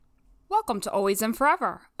Welcome to Always and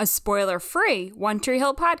Forever, a spoiler-free One Tree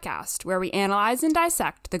Hill podcast where we analyze and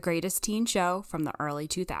dissect the greatest teen show from the early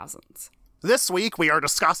 2000s. This week we are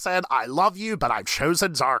discussing I Love You, But I've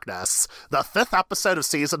Chosen Darkness, the 5th episode of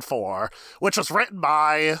Season 4, which was written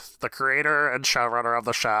by the creator and showrunner of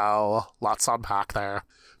the show. Lots to unpack there.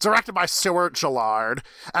 Directed by Stuart Gillard,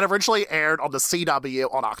 and originally aired on the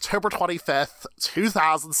CW on October 25th,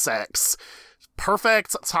 2006.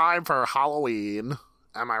 Perfect time for Halloween.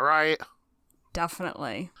 Am I right?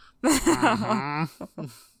 Definitely. Mm-hmm.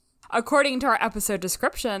 According to our episode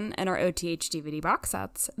description and our OTH DVD box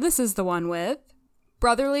sets, this is the one with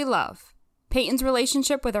brotherly love. Peyton's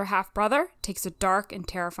relationship with her half-brother takes a dark and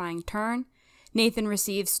terrifying turn. Nathan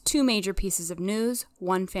receives 2 major pieces of news,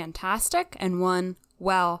 one fantastic and one,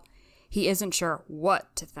 well, he isn't sure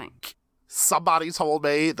what to think. Somebody told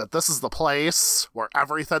me that this is the place where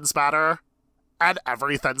everything's better and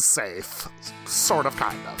everything's safe. Sort of,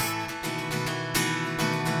 kind of.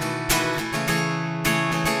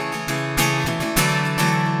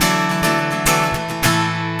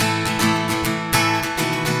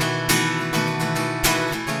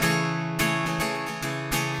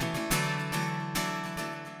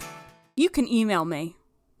 You can email me.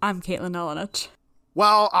 I'm Caitlin Elenich.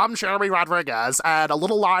 Well, I'm Jeremy Rodriguez, and a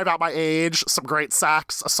little lie about my age, some great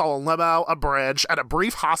sex, a stolen limo, a bridge, and a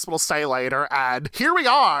brief hospital stay later, and here we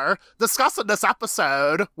are, discussing this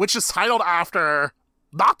episode, which is titled after,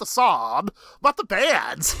 not the song, but the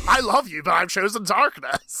band. I Love You, But I've Chosen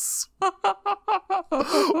Darkness.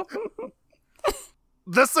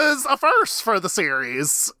 This is a first for the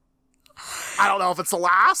series. I don't know if it's the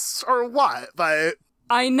last or what, but...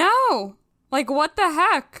 I know. Like, what the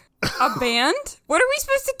heck? A band? What are we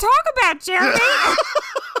supposed to talk about, Jeremy?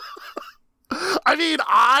 I mean,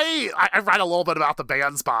 I read a little bit about the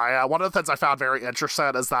band's bio. One of the things I found very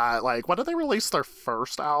interesting is that, like, when did they release their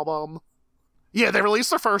first album? Yeah, they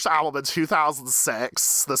released their first album in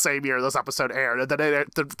 2006, the same year this episode aired, and then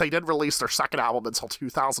they didn't release their second album until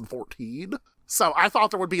 2014. So I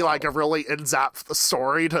thought there would be, like, a really in-depth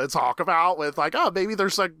story to talk about with, like, oh, maybe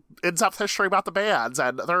there's an in-depth history about the bands,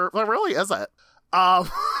 and there really isn't.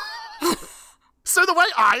 So the way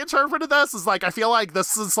I interpreted this is, like, I feel like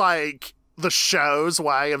this is, like, the show's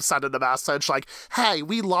way of sending a message, like, hey,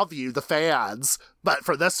 we love you, the fans, but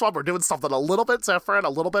for this one, we're doing something a little bit different, a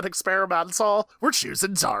little bit experimental. We're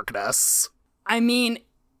choosing darkness. I mean,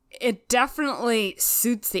 it definitely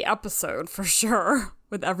suits the episode, for sure,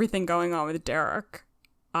 with everything going on with Derek.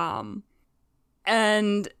 And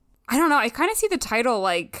I don't know, I kind of see the title,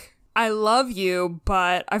 like, I love you,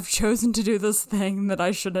 but I've chosen to do this thing that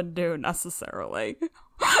I shouldn't do necessarily.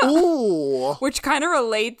 Ooh. Which kind of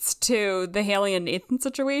relates to the Haley and Nathan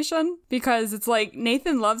situation, because it's like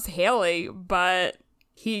Nathan loves Haley, but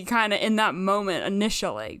he kind of, in that moment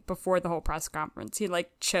initially, before the whole press conference, he like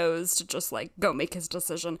chose to just like go make his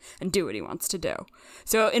decision and do what he wants to do.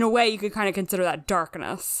 So in a way, you could kind of consider that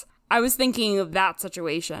darkness. I was thinking of that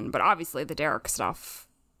situation, but obviously the Derek stuff,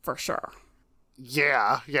 for sure.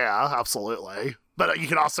 Yeah, absolutely. But you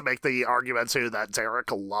can also make the argument, too, that Derek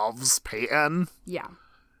loves Peyton. Yeah.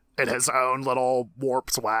 In his own little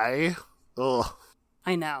warped way. Ugh.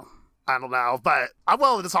 I know. I don't know, but I'm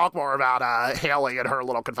willing to talk more about Haley and her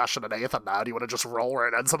little confession to Nathan now. Do you want to just roll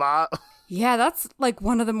right into that? Yeah, that's, like,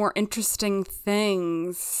 one of the more interesting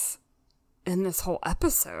things in this whole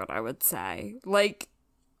episode, I would say. Like,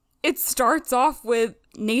 it starts off with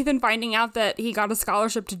Nathan finding out that he got a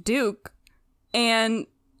scholarship to Duke, and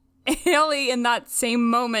Haley, in that same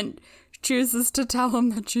moment, chooses to tell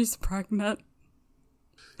him that she's pregnant.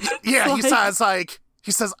 Yeah, he says,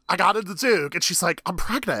 I got into Duke, and she's like, I'm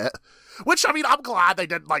pregnant. Which, I mean, I'm glad they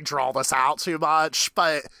didn't, like, draw this out too much,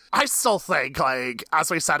 but I still think, like, as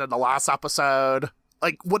we said in the last episode,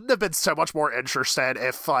 like, wouldn't it have been so much more interesting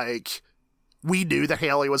if, like, we knew that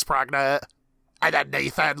Haley was pregnant, and then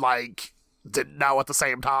Nathan, like, didn't know at the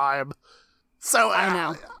same time? So, I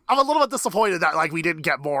know. I'm a little bit disappointed that, like, we didn't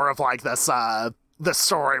get more of, like, this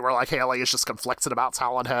story where, like, Haley is just conflicted about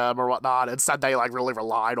telling him or whatnot. Instead, they, like, really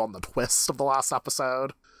relied on the twist of the last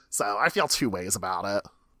episode. So, I feel 2 ways about it.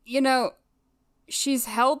 You know, she's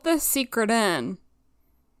held this secret in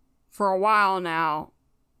for a while now.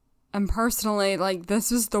 And personally, like,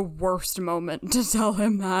 this was the worst moment to tell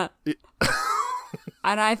him that.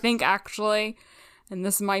 And I think, actually, and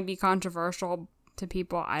this might be controversial to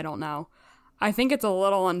people, I don't know, I think it's a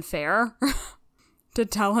little unfair to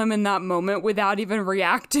tell him in that moment without even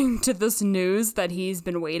reacting to this news that he's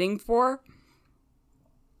been waiting for.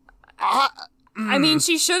 I mean,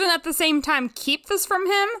 she shouldn't at the same time keep this from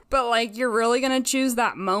him, but, like, you're really gonna choose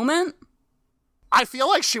that moment? I feel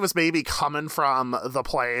like she was maybe coming from the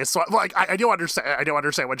place. So, like, I do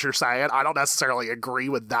understand what you're saying. I don't necessarily agree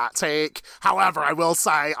with that take. However, I will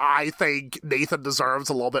say I think Nathan deserves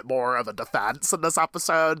a little bit more of a defense in this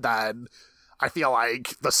episode than I feel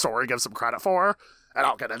like the story gives him credit for. And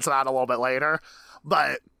I'll get into that a little bit later.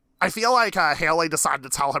 But I feel like Haley decided to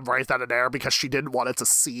tell him right then and there because she didn't want it to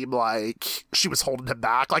seem like she was holding him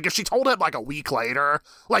back. Like, if she told him, like, a week later,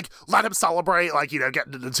 like, let him celebrate, like, you know,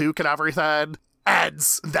 getting to the Duke and everything, and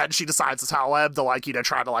then she decides to tell him to, like, you know,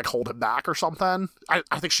 try to, like, hold him back or something.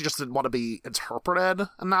 I think she just didn't want to be interpreted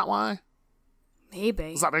in that way.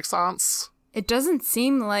 Maybe. Does that make sense? It doesn't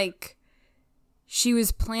seem like she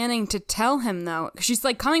was planning to tell him, though. She's,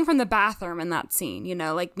 like, coming from the bathroom in that scene, you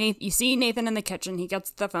know? Like, you see Nathan in the kitchen. He gets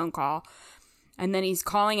the phone call. And then he's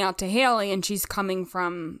calling out to Haley, and she's coming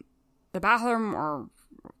from the bathroom or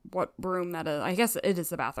what room that is. I guess it is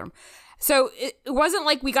the bathroom. So it wasn't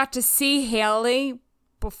like we got to see Haley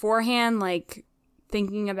beforehand, like,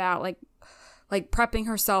 thinking about, like prepping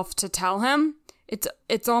herself to tell him.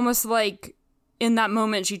 It's almost like in that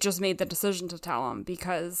moment she just made the decision to tell him,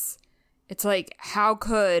 because it's like, how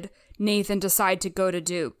could Nathan decide to go to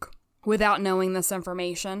Duke without knowing this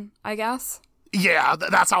information, I guess? Yeah,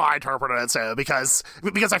 that's how I interpreted it too, because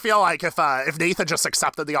I feel like if Nathan just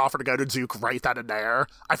accepted the offer to go to Duke right then and there,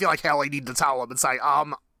 I feel like Haley needed to tell him and say,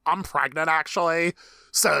 I'm pregnant, actually,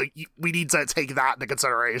 so we need to take that into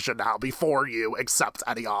consideration now before you accept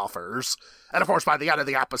any offers. And of course, by the end of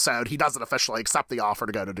the episode, he doesn't officially accept the offer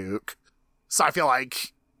to go to Duke. So I feel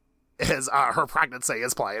like her pregnancy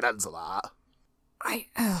is playing into that.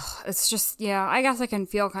 It's just, yeah, I guess I can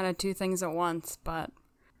feel kind of two things at once, but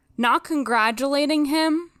not congratulating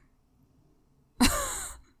him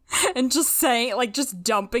and just saying, like, just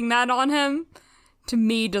dumping that on him, to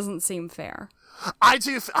me doesn't seem fair. I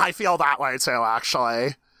feel that way too,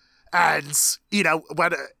 actually. And, you know,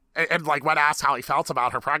 when asked how he felt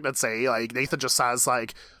about her pregnancy, like, Nathan just says,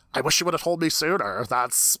 like, I wish you would have told me sooner.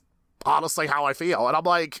 That's honestly how I feel. And I'm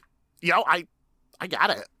like, you know, I get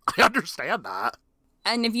it. I understand that.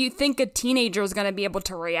 And if you think a teenager is going to be able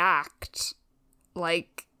to react,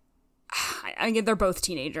 like, I mean, they're both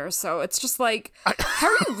teenagers, so it's just like, how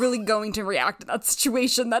are you really going to react to that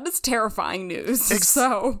situation? That is terrifying news.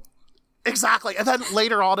 Exactly. And then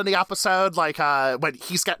later on in the episode, like, when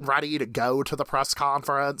he's getting ready to go to the press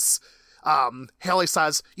conference, Haley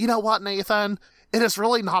says, you know what, Nathan? It is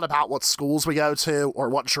really not about what schools we go to or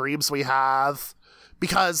what dreams we have,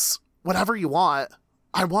 because whatever you want,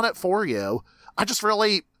 I want it for you. I just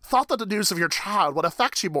really thought that the news of your child would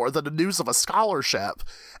affect you more than the news of a scholarship.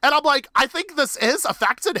 And I'm like, I think this is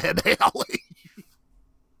affecting him, Haley.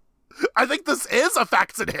 I think this is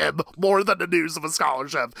affecting him more than the news of a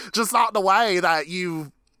scholarship, just not in the way that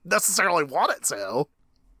you necessarily want it to.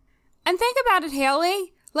 And think about it,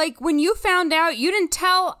 Haley. Like, when you found out, you didn't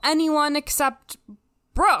tell anyone except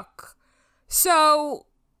Brooke. So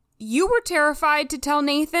you were terrified to tell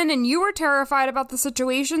Nathan, and you were terrified about the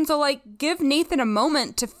situation. So, like, give Nathan a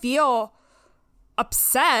moment to feel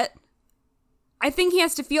upset. I think he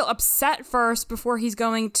has to feel upset first before he's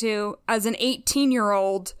going to, as an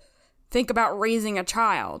 18-year-old, think about raising a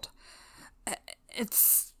child.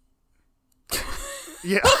 It's...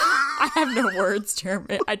 Yeah. I have no words,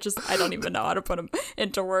 Jeremy. I don't even know how to put them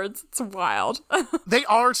into words. It's wild. They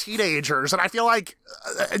are teenagers, and I feel like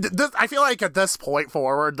at this point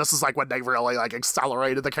forward, this is like when they really like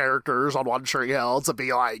accelerated the characters on One Tree Hill to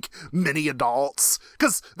be like mini adults,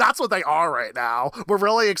 because that's what they are right now. We're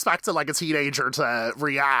really expecting like a teenager to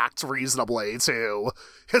react reasonably to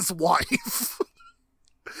his wife.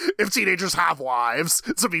 If teenagers have wives,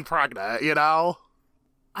 to be pregnant, you know?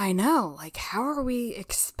 I know. Like, how are we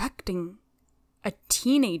expecting a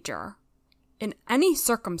teenager in any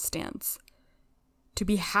circumstance to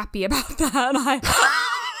be happy about that?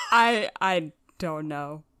 I don't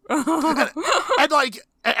know.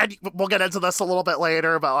 And we'll get into this a little bit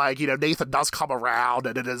later, but like, you know, Nathan does come around,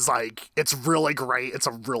 and it is like, it's really great. It's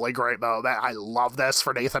a really great moment. I love this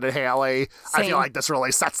for Nathan and Haley. Same. I feel like this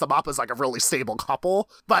really sets them up as like a really stable couple,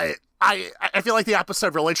 but I feel like the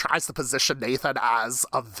episode really tries to position Nathan as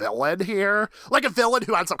a villain here, like a villain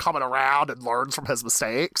who ends up coming around and learns from his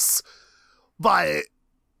mistakes. But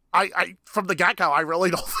I from the get-go, I really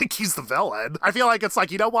don't think he's the villain. I feel like it's like,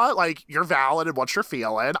 you know what? Like, you're valid in what you're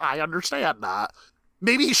feeling. I understand that.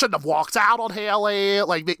 Maybe he shouldn't have walked out on Haley.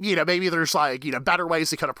 Like, you know, maybe there's like, you know, better ways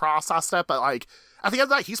he could have processed it. But like, at the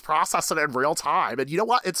end of that, he's processing it in real time. And you know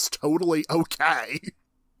what? It's totally okay.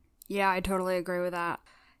 Yeah, I totally agree with that.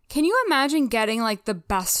 Can you imagine getting like the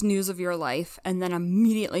best news of your life and then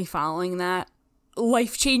immediately following that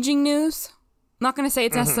life-changing news? not going to say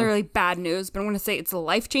it's necessarily bad news, but I'm going to say it's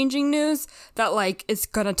life-changing news that, like, it's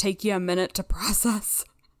going to take you a minute to process.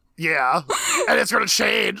 Yeah. And it's going to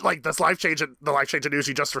change, like, the life-changing news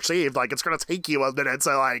you just received. Like, it's going to take you a minute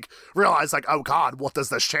to, like, realize, like, oh, God, what does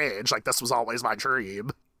this change? Like, this was always my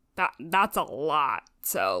dream. That's a lot.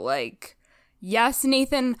 So, like, yes,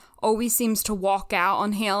 Nathan always seems to walk out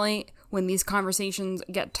on Haley when these conversations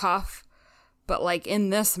get tough. But, like, in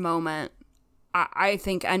this moment, I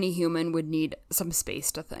think any human would need some space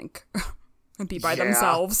to think and be by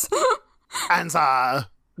themselves. And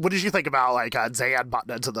what did you think about, like, Dan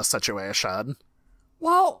butting into this situation?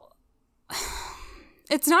 Well,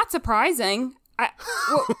 it's not surprising.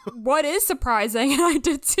 What is surprising, and I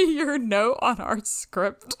did see your note on our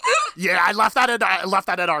script. Yeah, I left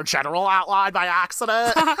that in our general outline by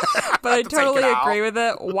accident. But I totally agree with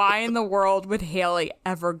it. Why in the world would Haley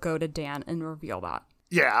ever go to Dan and reveal that?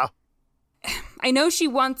 Yeah. I know she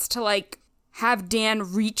wants to, like, have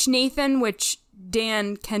Dan reach Nathan, which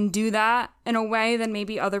Dan can do that in a way that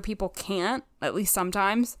maybe other people can't, at least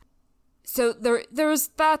sometimes. So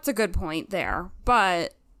that's a good point there.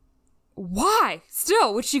 But why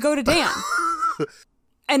still would she go to Dan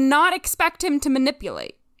and not expect him to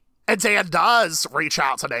manipulate? And Dan does reach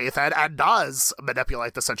out to Nathan and does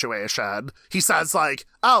manipulate the situation. He says, like,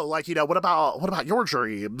 oh, like, you know, what about your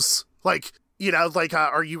dreams? Like, you know, like,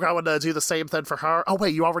 are you going to do the same thing for her? Oh,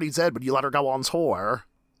 wait, you already did when you let her go on tour.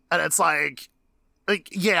 And it's like,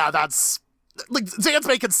 yeah, that's, like, Dan's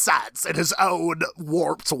making sense in his own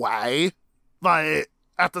warped way. But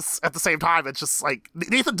at the same time, it's just, like,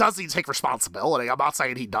 Nathan does need to take responsibility. I'm not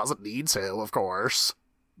saying he doesn't need to, of course.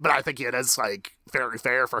 But I think it is, like, very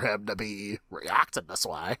fair for him to be reacting this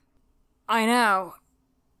way. I know.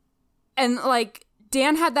 And, like,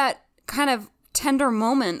 Dan had that kind of tender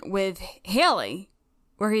moment with Haley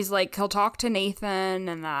where he's like, he'll talk to Nathan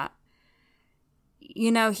and that, you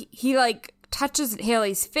know, he like touches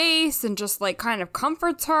Haley's face and just like kind of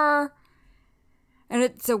comforts her. And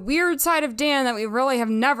it's a weird side of Dan that we really have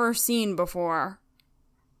never seen before.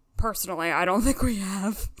 Personally, I don't think we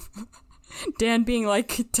have. Dan being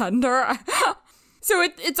like tender. So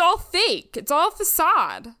it's all fake. It's all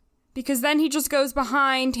facade. Because then he just goes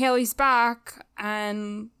behind Haley's back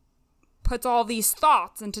and puts all these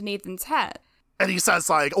thoughts into Nathan's head. And he says,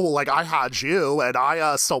 like, oh, like, I had you, and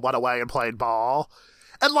I still went away and played ball.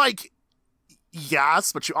 And, like,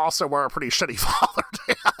 yes, but you also were a pretty shitty father,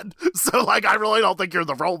 Dan. So, like, I really don't think you're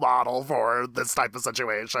the role model for this type of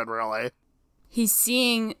situation, really. He's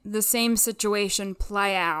seeing the same situation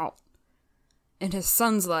play out in his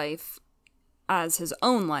son's life as his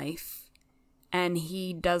own life, and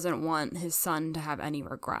he doesn't want his son to have any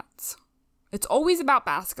regrets. It's always about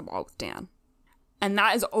basketball with Dan. And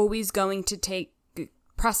that is always going to take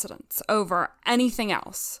precedence over anything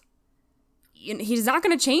else. He's not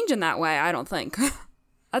going to change in that way, I don't think.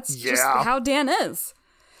 That's just how Dan is.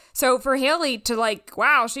 So for Haley to like,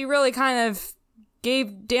 wow, she really kind of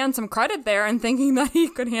gave Dan some credit there and thinking that he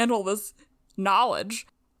could handle this knowledge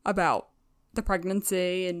about the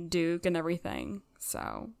pregnancy and Duke and everything.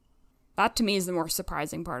 So that to me is the more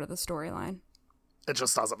surprising part of the storyline. It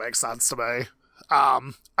just doesn't make sense to me.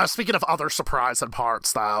 Speaking of other surprising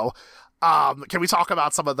parts, though, can we talk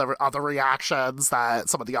about some of the other reactions that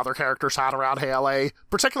some of the other characters had around Haley,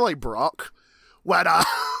 particularly Brooke, when,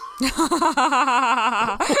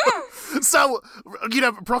 so, you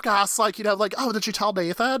know, Brooke asks, like, you know, like, oh, did you tell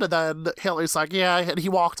Nathan? And then Haley's like, yeah, and he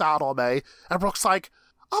walked out on me. And Brooke's like,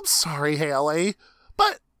 I'm sorry, Haley,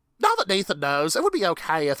 but now that Nathan knows, it would be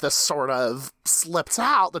okay if this sort of slipped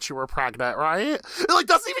out that you were pregnant, right? It, like,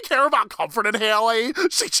 doesn't even care about comforting Haley.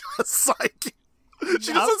 She just, like,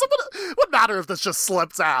 she just says, it wouldn't matter if this just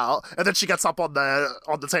slips out. And then she gets up on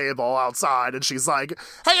the table outside, and she's like,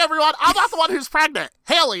 hey, everyone, I'm not the one who's pregnant.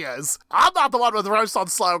 Haley is. I'm not the one with the roast on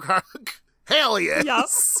slow cook. Haley is.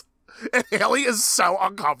 Yes. And Haley is so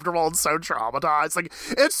uncomfortable and so traumatized. Like,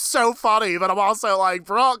 it's so funny, but I'm also like,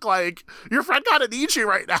 Brooke, like, your friend kind of needs you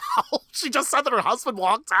right now. She just said that her husband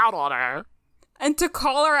walked out on her. And to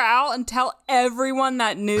call her out and tell everyone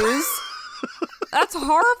that news, that's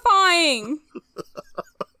horrifying.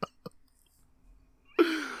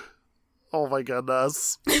 Oh my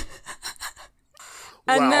goodness.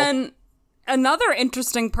 And then another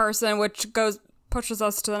interesting person, which pushes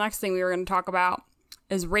us to the next thing we were going to talk about,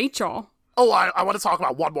 is Rachel. Oh, I want to talk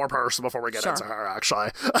about one more person before we get into her, actually.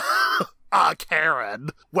 Karen,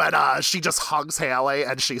 when she just hugs Haley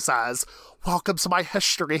and she says, welcome to my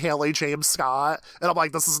history, Haley James Scott. And I'm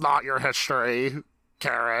like, this is not your history,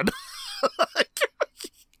 Karen.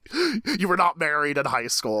 You were not married in high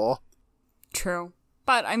school. True.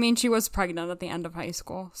 But, I mean, she was pregnant at the end of high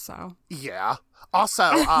school, so. Yeah.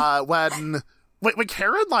 Also, when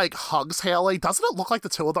Karen, like, hugs Haley, doesn't it look like the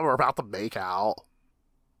two of them are about to make out?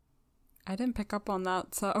 I didn't pick up on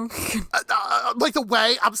that, so. Like, the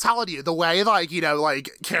way, I'm telling you, the way, like, you know, like,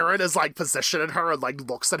 Karen is, like, positioning her and, like,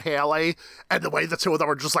 looks at Haley, and the way the two of them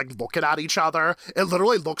are just, like, looking at each other, it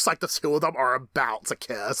literally looks like the two of them are about to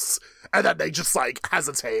kiss, and then they just, like,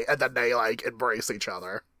 hesitate, and then they, like, embrace each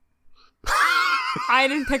other. I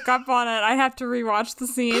didn't pick up on it. I have to rewatch the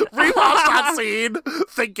scene. Rewatch that scene,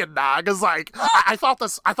 thinking that, because, like, I thought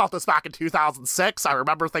this back in 2006. I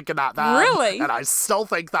remember thinking that then. Really? And I still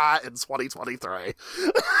think that in 2023.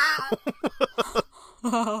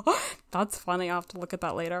 That's funny. I'll have to look at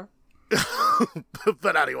that later.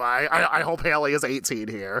 But anyway, I hope Haley is 18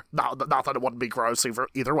 here. Not that it wouldn't be gross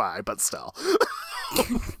either way, but still.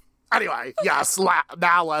 Anyway, yes,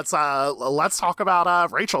 now let's talk about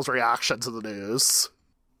Rachel's reaction to the news.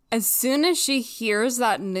 As soon as she hears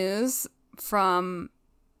that news from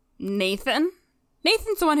Nathan's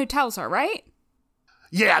the one who tells her, right?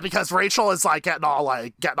 Yeah, because Rachel is getting all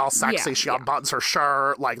sexy. Yeah, She unbuttons her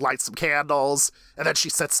shirt, lights some candles, and then she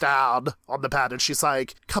sits down on the bed and she's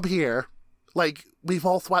like, "Come here. We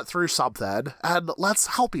both went through something, and let's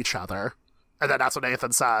help each other." And then that's what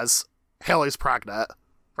Nathan says. Haley's pregnant.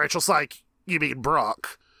 Rachel's like, "You mean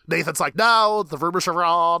Brooke?" Nathan's like, "No, the rumors are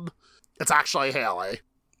wrong. It's actually Haley."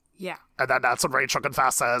 Yeah. And then that's when Rachel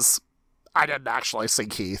confesses, "I didn't actually see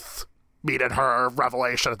Keith." Meaning her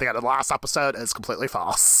revelation at the end of the last episode is completely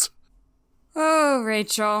false. Oh,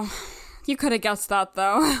 Rachel. You could have guessed that,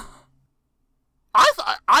 though.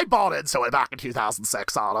 I bought into it back in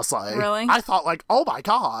 2006, honestly. Really? I thought, oh my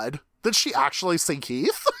god, did she actually see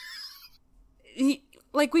Keith?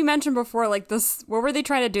 Like we mentioned before, this, what were they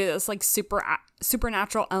trying to do? This,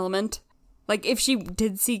 supernatural element? If she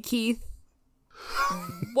did see Keith,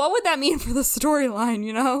 what would that mean for the storyline,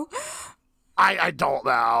 you know? I don't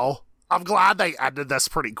know. I'm glad they ended this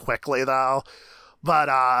pretty quickly, though. But,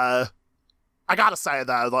 I gotta say,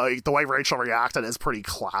 though, the way Rachel reacted is pretty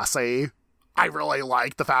classy. I really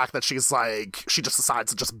like the fact that she just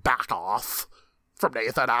decides to just back off from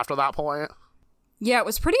Nathan after that point. Yeah, it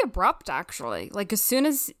was pretty abrupt, actually. As soon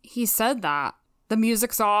as he said that, the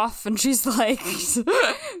music's off, and she's like,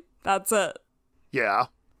 that's it. Yeah.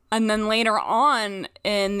 And then later on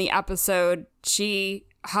in the episode, she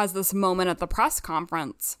has this moment at the press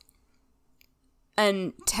conference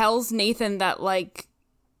and tells Nathan that,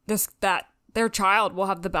 that their child will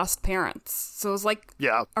have the best parents. So it was,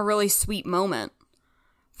 a really sweet moment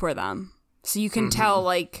for them. So you can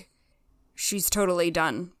tell, she's totally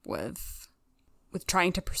done with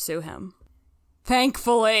trying to pursue him.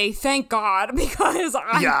 Thankfully, thank God, because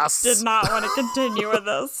I did not want to continue with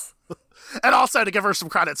this. And also, to give her some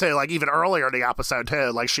credit, too, even earlier in the episode,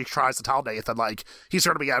 too, she tries to tell Nathan, he's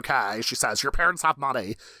going to be okay. She says, "Your parents have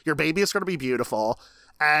money. Your baby is going to be beautiful.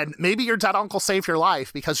 And maybe your dead uncle saved your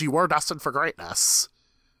life because you were destined for greatness."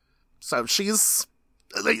 So she's...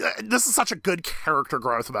 this is such a good character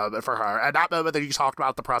growth moment for her. And that moment that you talked about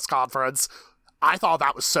at the press conference, I thought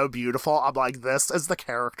that was so beautiful. I'm like, this is the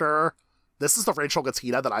character. This is the Rachel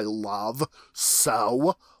Gattina that I love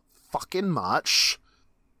so fucking much.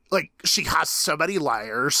 She has so many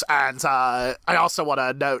layers. And I also want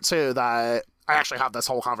to note, too, that I actually have this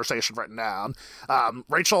whole conversation written down.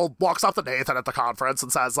 Rachel walks up to Nathan at the conference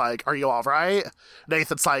and says, "Are you all right?"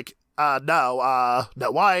 Nathan's like, no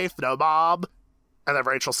wife, no mom." And then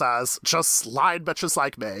Rachel says, "Just lying bitches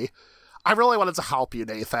like me. I really wanted to help you,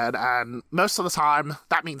 Nathan, and most of the time,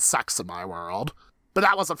 that means sex in my world. But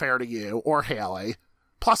that wasn't fair to you or Haley.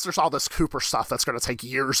 Plus, there's all this Cooper stuff that's going to take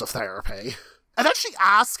years of therapy." And then she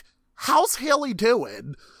asks, "How's Haley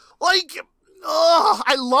doing?"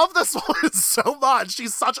 I love this woman so much.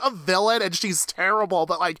 She's such a villain and she's terrible,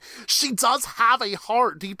 but she does have a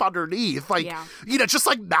heart deep underneath. Just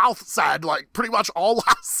like Mouth said, pretty much all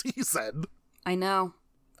last season. I know.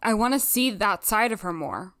 I want to see that side of her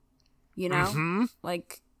more. You know? Mm-hmm.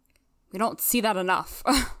 We don't see that enough.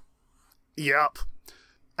 Yep.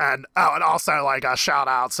 And also, a shout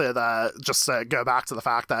out to just to go back to the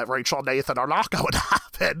fact that Rachel and Nathan are not going to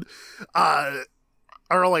happen.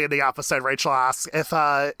 Early in the episode, Rachel asks, if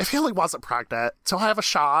Haley wasn't pregnant, do I have a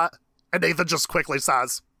shot? And Nathan just quickly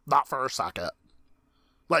says, "Not for a second."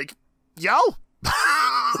 Yo!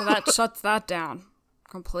 So that shuts that down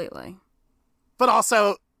completely. But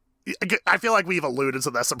also, I feel like we've alluded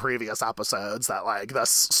to this in previous episodes, that,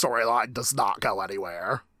 this storyline does not go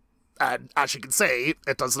anywhere. And as you can see,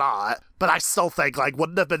 it does not. But I still think,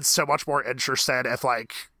 wouldn't it have been so much more interesting if,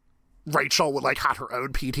 Rachel would, like, had her own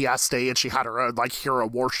PTSD and she had her own, like, hero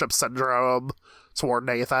worship syndrome toward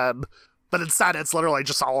Nathan. But instead, it's literally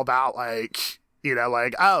just all about, like, you know,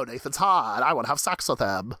 like, oh, Nathan's hot. I want to have sex with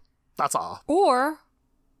him. That's all. Or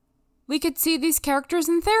we could see these characters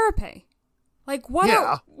in therapy. Like, what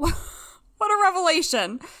a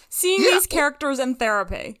revelation. Seeing these characters in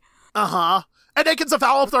therapy. Uh-huh. And they can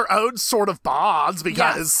develop their own sort of bonds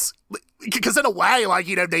because in a way, like,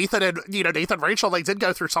 you know, Nathan and Rachel, they did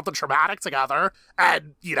go through something traumatic together,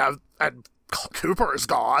 and, you know, and Cooper is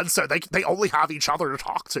gone, so they only have each other to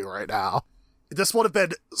talk to right now. This would have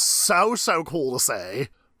been so cool to see,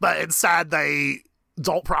 but instead they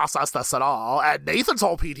don't process this at all. And Nathan's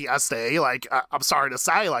whole PTSD, like, I'm sorry to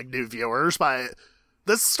say, like, new viewers, but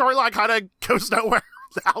this storyline kind of goes nowhere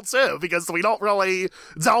now too, because we don't really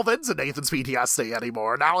delve into Nathan's PTSD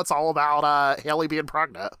anymore. Now it's all about Haley being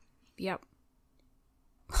pregnant. Yep.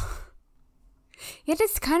 It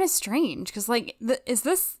is kind of strange, because, like, is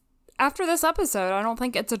this, after this episode, I don't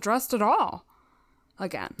think it's addressed at all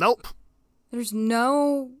again. Nope. There's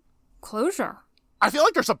no closure. I feel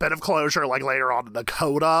like there's a bit of closure, like, later on in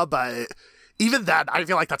Dakota, but even then, I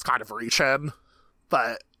feel like that's kind of reaching.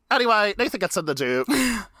 But anyway, Nathan gets in the Duke.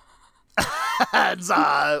 And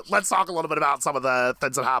let's talk a little bit about some of the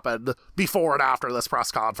things that happened before and after this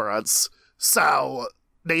press conference. So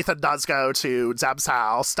Nathan does go to Deb's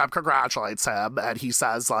house. Deb congratulates him, and he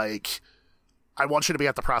says, like, I want you to be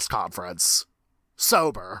at the press conference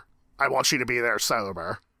sober. I want you to be there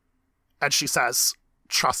sober. And she says,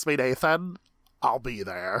 trust me, Nathan, I'll be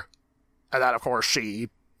there. And then, of course, she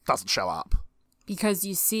doesn't show up. Because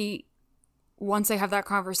you see, once they have that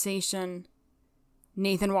conversation,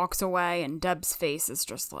 Nathan walks away, and Deb's face is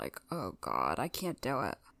just like, oh, God, I can't do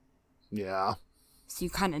it. Yeah. So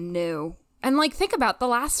you kind of knew. And, like, think about the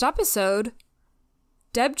last episode.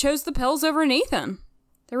 Deb chose the pills over Nathan.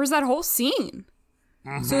 There was that whole scene.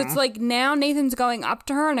 Mm-hmm. So it's like now Nathan's going up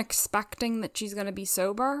to her and expecting that she's going to be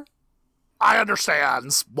sober. I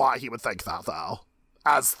understand why he would think that, though.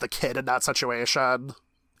 As the kid in that situation,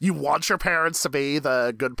 you want your parents to be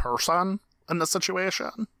the good person in the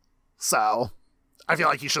situation. So I feel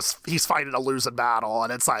like he's fighting a losing battle,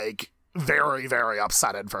 and it's, like, very, very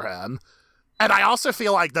upsetting for him. And I also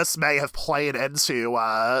feel like this may have played into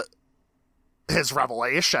his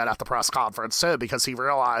revelation at the press conference, too, because he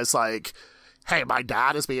realized, like, hey, my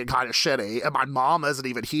dad is being kind of shitty, and my mom isn't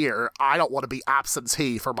even here. I don't want to be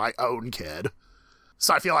absentee for my own kid.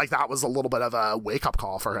 So I feel like that was a little bit of a wake-up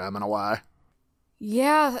call for him, in a way.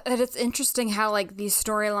 Yeah, and it's interesting how, like, these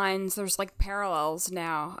storylines, there's, like, parallels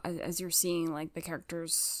now, as you're seeing, like,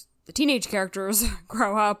 the teenage characters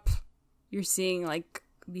grow up. You're seeing, like,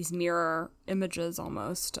 these mirror images,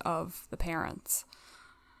 almost, of the parents,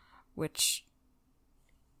 which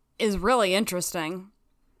is really interesting.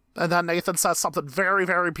 And then Nathan says something very,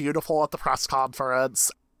 very beautiful at the press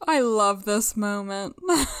conference. I love this moment.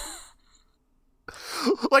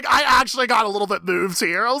 Like, I actually got a little bit moved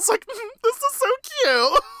here. I was like, this is so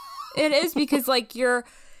cute. It is, because, like, you're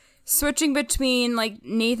switching between, like,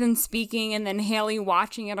 Nathan speaking and then Haley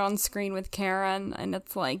watching it on screen with Karen, and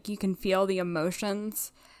it's like you can feel the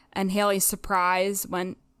emotions. And Haley's surprise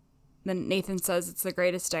when then Nathan says it's the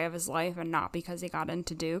greatest day of his life, and not because he got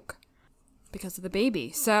into Duke, because of the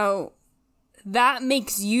baby. So that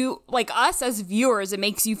makes you, like, us as viewers, it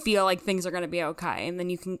makes you feel like things are going to be okay. And then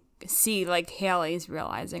you can see, like, Haley's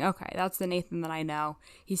realizing, okay, that's the Nathan that I know.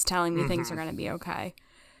 He's telling me things are going to be okay.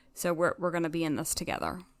 So we're going to be in this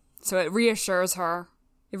together. So it reassures her.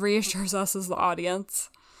 It reassures us as the audience.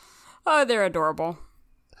 Oh, they're adorable.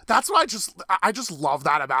 That's what I just love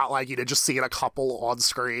that about, like, you know, just seeing a couple on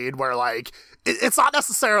screen where, like, it's not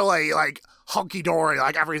necessarily, like, hunky-dory,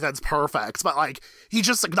 like, everything's perfect, but, like, he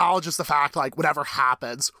just acknowledges the fact, like, whatever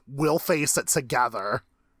happens, we'll face it together,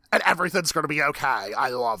 and everything's gonna be okay. I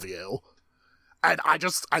love you. And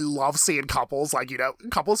I love seeing couples, like, you know,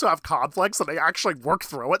 couples who have conflicts and they actually work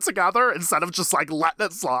through it together instead of just, like, letting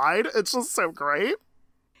it slide. It's just so great.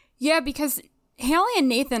 Yeah, because Haley and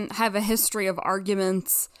Nathan have a history of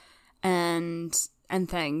arguments and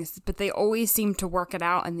things, but they always seem to work it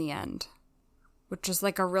out in the end, which is,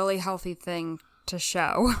 like, a really healthy thing to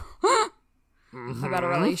show about a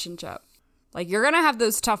relationship. Like, you're gonna have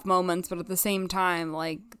those tough moments, but at the same time,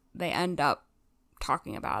 like, they end up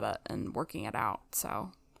talking about it and working it out.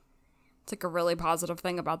 So it's, like, a really positive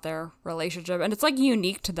thing about their relationship, and it's, like,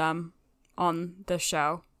 unique to them on this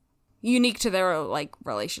show, unique to their, like,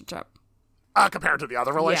 relationship. Compared to the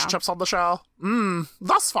other relationships on the show?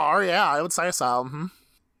 Thus far, yeah, I would say so.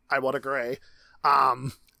 I would agree.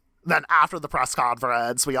 Then after the press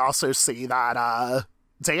conference, we also see that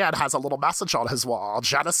Dan has a little message on his wall,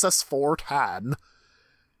 Genesis 4:10.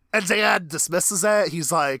 And Dan dismisses it.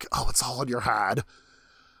 He's like, oh, it's all in your head.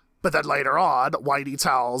 But then later on, Whitey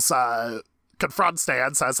confronts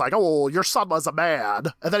Dan, says like, oh, your son was a man.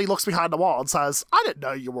 And then he looks behind the wall and says, I didn't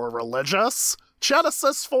know you were religious.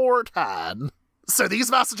 Genesis 4:10. So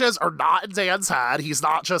these messages are not in Dan's head. He's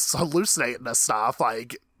not just hallucinating this stuff.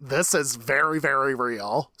 Like, this is very, very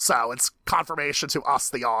real. So it's confirmation to us,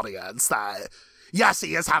 the audience, that yes,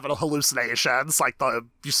 he is having hallucinations. Like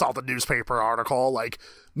you saw the newspaper article, like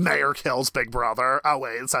mayor kills big brother. Oh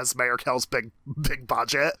wait, it says mayor kills big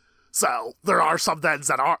budget. So there are some things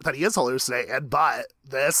that he is hallucinating, but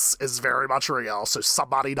this is very much real. So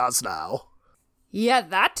somebody does know. Yeah,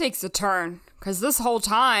 that takes a turn, because this whole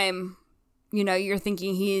time, you know, you're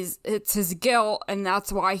thinking it's his guilt, and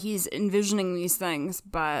that's why he's envisioning these things,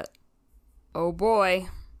 but oh boy.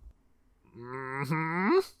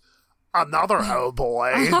 Mm-hmm. Another oh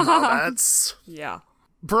boy moments. Yeah.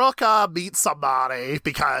 Brooke meets somebody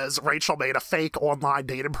because Rachel made a fake online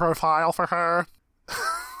dating profile for her.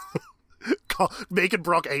 Making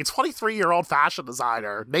Brooke a 23-year-old fashion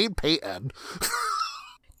designer named Peyton.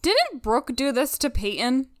 Didn't Brooke do this to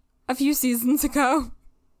Peyton a few seasons ago?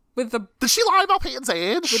 Did she lie about Peyton's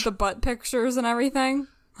age? With the butt pictures and everything?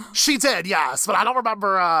 She did, yes, but I don't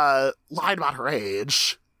remember lying about her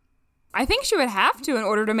age. I think she would have to in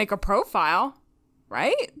order to make a profile,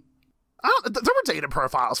 right? There were dating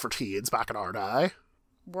profiles for teens back in our day.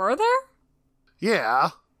 Were there? Yeah.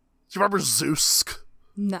 Do you remember Zeusk?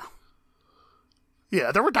 No.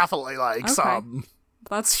 Yeah, there were definitely some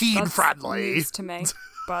teen-friendly news to me,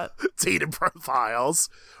 but dating profiles.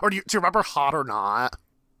 Or do you remember Hot or Not?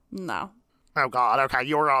 No. Oh god, okay,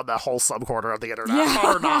 you were on the wholesome corner of the internet. Yeah.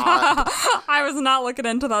 Hot or Not. I was not looking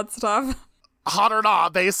into that stuff. Hot or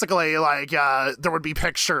Not, basically, there would be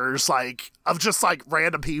pictures, of just,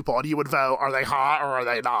 random people, and you would vote, are they hot or are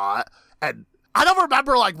they not? And I don't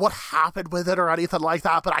remember, what happened with it or anything like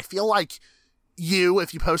that, but I feel like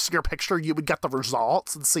if you posted your picture, you would get the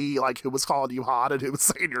results and see, who was calling you hot and who was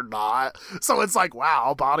saying you're not. So it's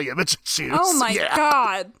wow, body image issues. Oh my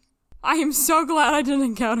god. I am so glad I didn't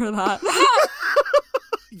encounter that.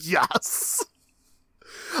 Yes.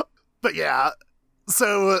 But yeah,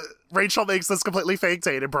 so Rachel makes this completely fake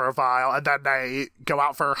dating profile, and then they go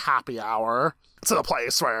out for happy hour to the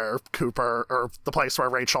place where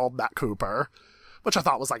Rachel met Cooper, which I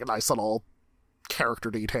thought was a nice little character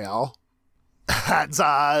detail. And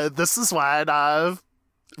this is when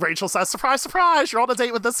Rachel says, surprise, surprise, you're on a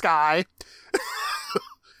date with this guy.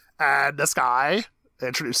 And this guy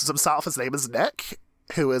introduces himself. His name is Nick,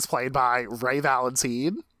 who is played by Ray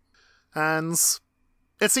Valentine. And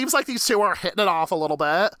it seems like these two are hitting it off a little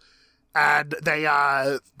bit. And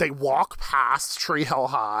they walk past Tree Hill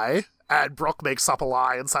High, and Brooke makes up a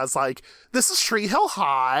lie and says, this is Tree Hill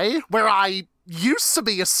High, where I used to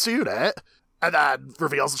be a student. And then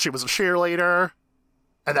reveals that she was a cheerleader.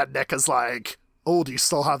 And then Nick is like, oh, do you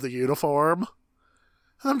still have the uniform?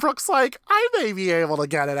 And then Brooke's like, I may be able to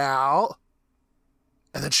get it out.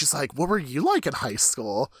 And then she's like, what were you like in high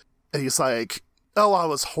school? And he's like, oh, I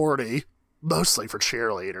was horny, mostly for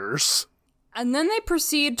cheerleaders. And then they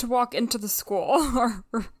proceed to walk into the school.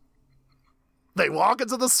 They walk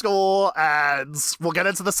into the school, and we'll get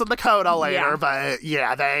into this in the coda later, but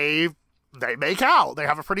yeah, they make out. They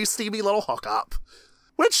have a pretty steamy little hookup.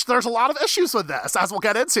 Which, there's a lot of issues with this, as we'll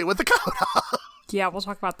get into with the coda. Yeah, we'll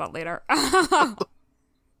talk about that later.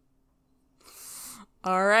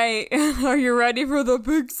 All right. Are you ready for the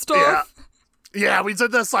big stuff? Yeah, we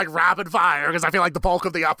did this rapid fire, because I feel like the bulk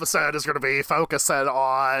of the episode is going to be focusing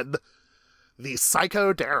on the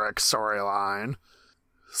Psycho Derek storyline.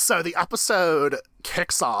 So the episode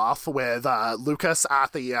kicks off with Lucas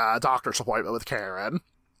at the doctor's appointment with Karen.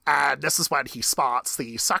 And this is when he spots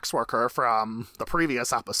the sex worker from the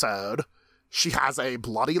previous episode. She has a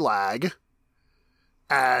bloody leg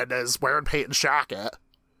and is wearing Peyton's jacket.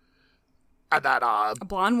 And then a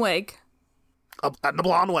blonde wig. And the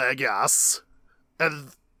blonde wig, yes. And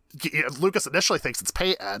Lucas initially thinks it's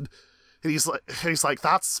Peyton. And he's like,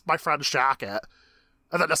 that's my friend's jacket.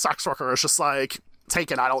 And then the sex worker is just like,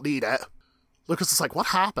 take it, I don't need it. Lucas is like, what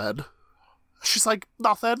happened? She's like,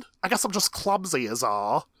 nothing. I guess I'm just clumsy is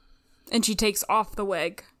all. And she takes off the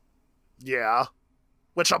wig. Yeah.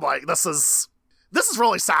 Which I'm like, this is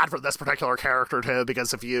really sad for this particular character too,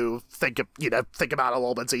 because if you think about it a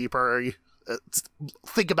little bit deeper,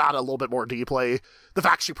 think about it a little bit more deeply, the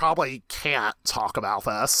fact she probably can't talk about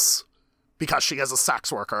this because she is a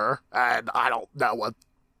sex worker, and I don't know what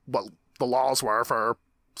the laws were for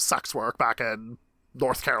sex work back in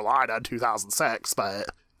North Carolina in 2006, but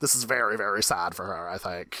This is very, very sad for her, I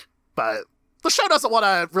think. But the show doesn't want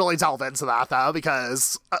to really delve into that, though,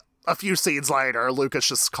 because a few scenes later, Lucas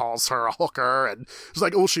just calls her a hooker, and she's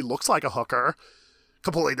like, oh, she looks like a hooker.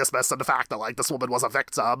 Completely dismissing the fact that, like, this woman was a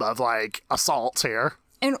victim of, like, assault here.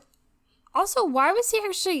 And also, why was he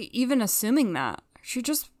actually even assuming that? She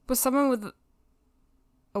just was someone with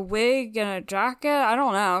a wig and a jacket? I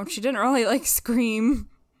don't know. She didn't really, like, scream.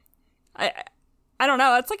 I don't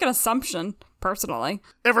know. That's like an assumption, personally.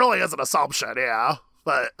 It really is an assumption, yeah.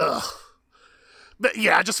 But, ugh. But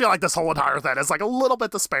yeah, I just feel like this whole entire thing is like a little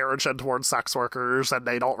bit disparaging towards sex workers, and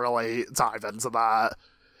they don't really dive into that.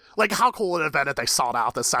 Like, how cool would it have been if they sought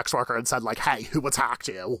out this sex worker and said, like, hey, who attacked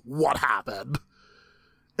you? What happened?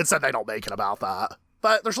 Instead, they don't make it about that.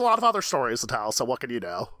 But there's a lot of other stories to tell, so what can you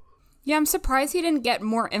do? Yeah, I'm surprised he didn't get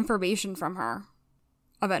more information from her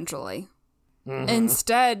eventually. Mm-hmm.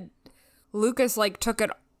 Instead, Lucas, like, took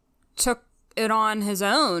it on his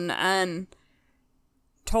own and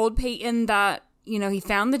told Peyton that, you know, he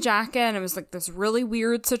found the jacket and it was like this really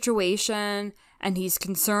weird situation and he's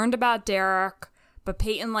concerned about Derek. But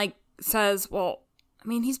Peyton, like, says, well, I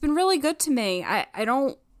mean, he's been really good to me. I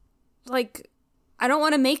don't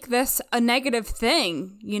want to make this a negative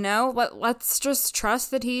thing, you know? Let's just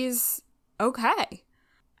trust that he's okay.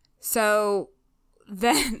 So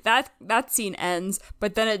then that scene ends,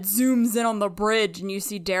 but then it zooms in on the bridge and you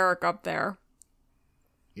see Derek up there.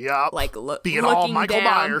 Yep. Like, being all looking Michael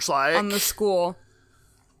down Myers like. on the school.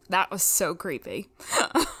 That was so creepy.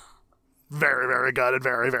 Very, very good and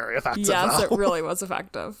very, very effective. Yes, though. it really was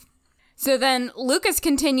effective. So then Lucas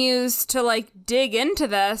continues to, like, dig into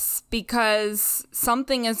this because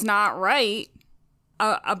something is not right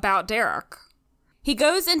about Derek. He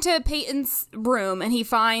goes into Peyton's room and he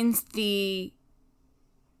finds the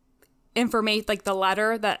information, like the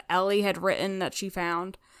letter that Ellie had written that she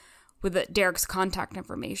found with Derek's contact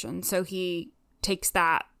information. So he takes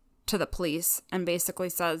that to the police and basically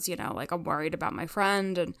says, you know, like, I'm worried about my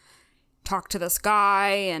friend and talk to this guy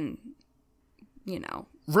and, you know.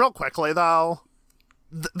 Real quickly, though,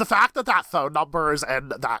 the fact that that phone number is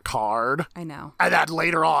in that card. I know. And then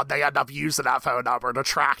later on, they end up using that phone number to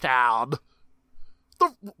track down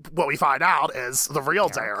what we find out is the real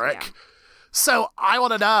Derek. Yeah. So I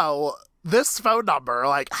want to know, this phone number,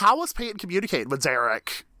 like, how was Peyton communicating with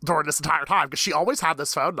Derek during this entire time? Because she always had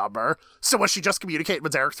this phone number. So was she just communicating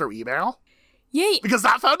with Derek through email? Yeah. Because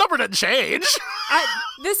that phone number didn't change.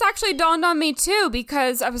 This actually dawned on me, too,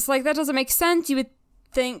 because I was like, that doesn't make sense. You would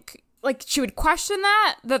think, like, she would question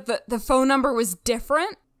that the phone number was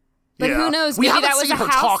different. But yeah. who knows? We Maybe haven't that was seen a her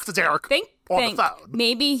house. talk to Derek on the phone.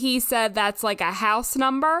 Maybe he said that's like a house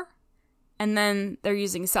number, and then they're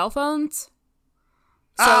using cell phones.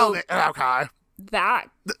 So okay. That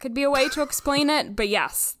could be a way to explain it. But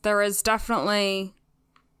yes, there is definitely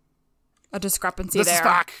a discrepancy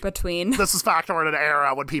between. This is back during an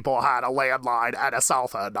era when people had a landline and a cell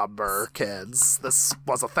phone number, kids. This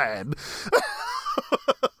was a thing.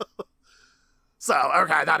 So,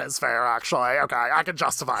 okay, that is fair, actually. Okay, I can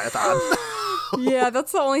justify it then. Yeah,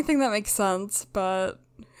 that's the only thing that makes sense, but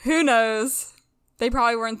who knows? They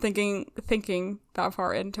probably weren't thinking that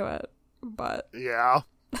far into it, but... Yeah.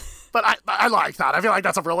 But I like that. I feel like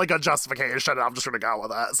that's a really good justification, and I'm just gonna go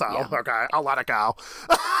with it. So, yeah. Okay, I'll let it go.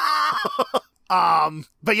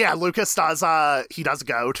 But yeah, Lucas does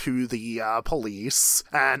go to the police,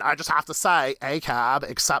 and I just have to say, ACAB,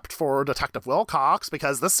 except for Detective Wilcox,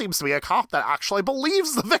 because this seems to be a cop that actually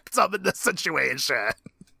believes the victim in this situation.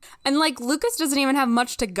 And, like, Lucas doesn't even have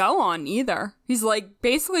much to go on, either. He's, like,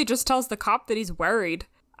 basically just tells the cop that he's worried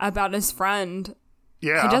about his friend.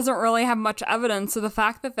 Yeah. He doesn't really have much evidence, so the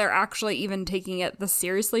fact that they're actually even taking it this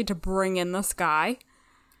seriously to bring in this guy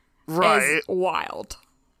is wild.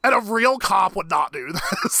 And a real cop would not do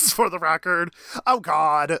this, for the record. Oh,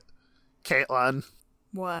 God. Caitlin.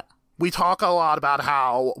 What? We talk a lot about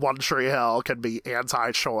how One Tree Hill can be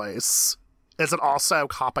anti-choice. Is it also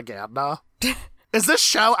propaganda? Is this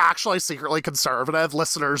show actually secretly conservative?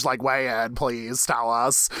 Listeners, like, weigh in, please tell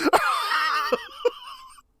us.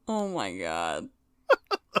 Oh, my God.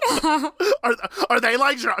 Are they,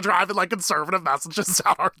 like, driving, like, conservative messages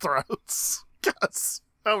down our throats? Yes.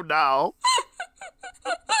 Oh, no.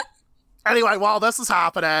 Anyway, while this is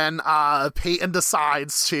happening, Peyton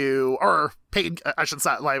decides to, or Peyton, I should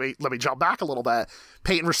say, let me jump back a little bit.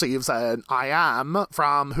 Peyton receives an IM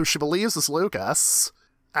from who she believes is Lucas,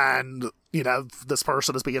 and, you know, this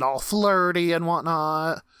person is being all flirty and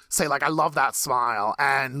whatnot. Say, like, I love that smile,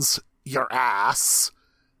 and your ass,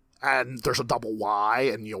 and there's a double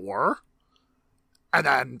Y in your. And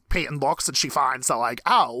then Peyton looks and she finds that, like,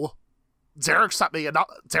 oh, Derek sent me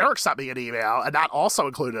an email, and that also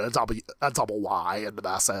included a double Y in the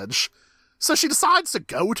message. So she decides to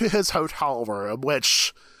go to his hotel room,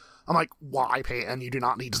 which I'm like, why, Peyton? You do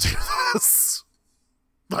not need to do this.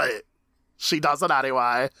 But she does it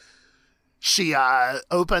anyway. She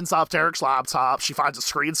opens up Derek's laptop. She finds a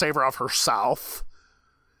screensaver of herself.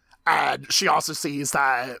 And she also sees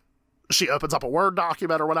that she opens up a Word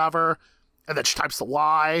document or whatever, and then she types the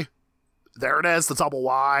Y. There it is, the double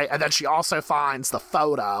Y. And then she also finds the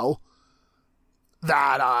photo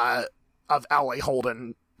that of Ellie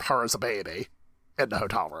holding her as a baby in the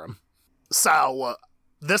hotel room. So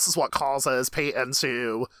this is what causes Peyton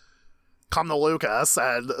to come to Lucas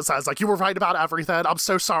and says, like, you were right about everything. I'm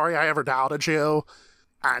so sorry I ever doubted you.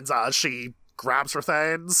 And she grabs her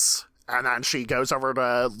things, and then she goes over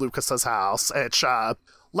to Lucas's house. It's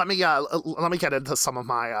let me get into some of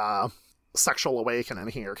my sexual awakening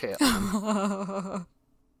here, Caitlin.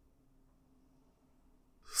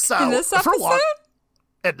 So in this episode?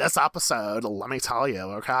 In this episode, let me tell you,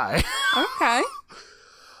 okay? Okay.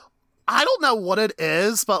 I don't know what it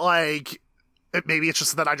is, but, like, maybe it's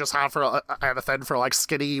just that I have a thing for, like,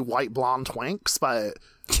 skinny, white, blonde twinks, but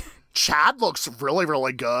Chad looks really,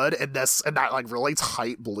 really good in that, like, really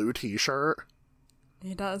tight blue t-shirt.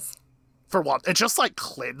 He does. For one, it just, like,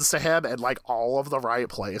 clings to him in, like, all of the right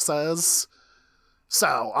places.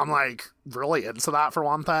 So, I'm, like, really into that for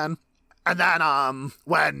one thing. And then,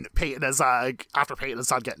 when Peyton is, after Peyton is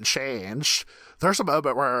done getting changed, there's a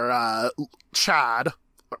moment where,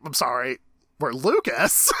 where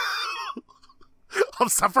Lucas, I'm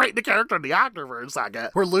separating the character and the actor for a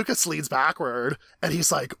second, where Lucas leans backward, and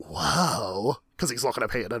he's like, whoa, because he's looking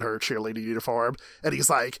at Peyton in her cheerleading uniform, and he's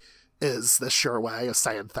like, is this your way of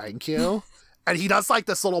saying thank you? And he does, like,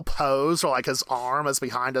 this little pose where, like, his arm is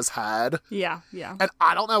behind his head. Yeah. And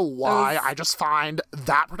I don't know why, I just find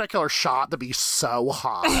that particular shot to be so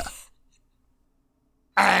hot.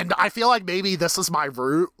 And I feel like maybe this is my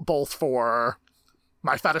route, both for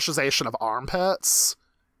my fetishization of armpits,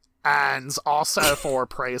 and also for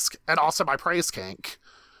my praise kink.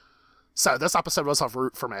 So this episode was a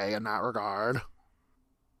route for me in that regard.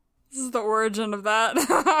 This is the origin of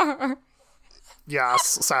that.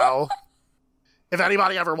 Yes, so if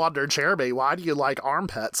anybody ever wondered, Jeremy, why do you like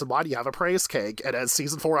armpits and why do you have a praise kink? It is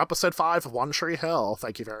season 4, episode 5 of One Tree Hill.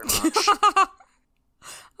 Thank you very much.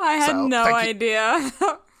 I had no idea.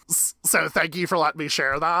 So thank you for letting me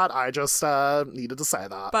share that. I just needed to say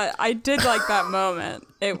that. But I did like that moment.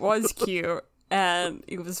 It was cute and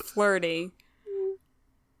it was flirty.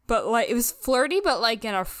 But like it was flirty, but like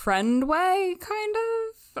in a friend way, kind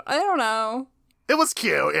of. I don't know. It was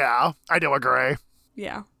cute, yeah. I do agree.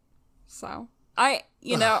 Yeah. So I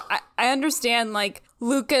understand, like,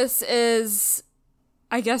 Lucas is,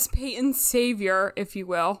 I guess, Peyton's savior, if you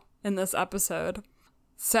will, in this episode.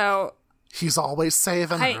 So he's always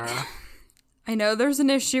saving her. I know there's an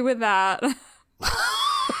issue with that.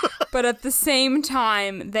 But at the same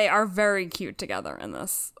time, they are very cute together in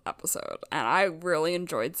this episode. And I really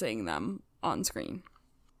enjoyed seeing them on screen.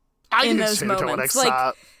 In those moments.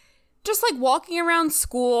 Like, just like walking around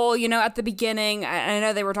school, at the beginning, I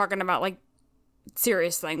know they were talking about, like,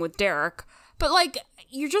 serious thing with Derek, but, like,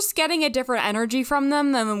 you're just getting a different energy from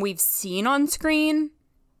them than we've seen on screen,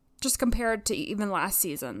 just compared to even last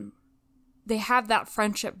season. They have that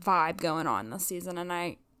friendship vibe going on this season, and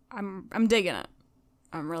I'm digging it.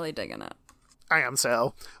 I'm really digging it. I am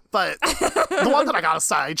so. But the one that I gotta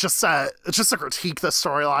say, just to critique this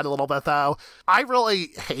storyline a little bit, though, I really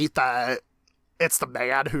hate that it's the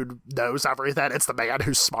man who knows everything. It's the man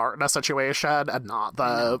who's smart in a situation and not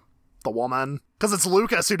the woman. Because it's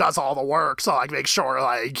Lucas who does all the work, so, like, make sure,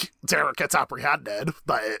 like, Derek gets apprehended,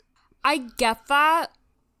 but I get that,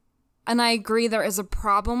 and I agree there is a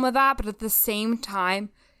problem with that, but at the same time,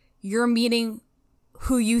 you're meeting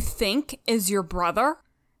who you think is your brother,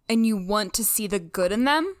 and you want to see the good in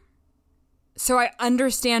them. So I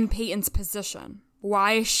understand Peyton's position.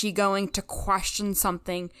 Why is she going to question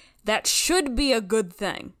something that should be a good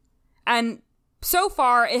thing? And so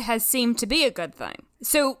far, it has seemed to be a good thing.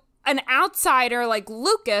 So an outsider like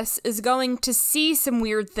Lucas is going to see some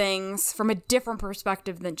weird things from a different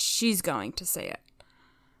perspective than she's going to see it.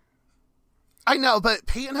 I know, but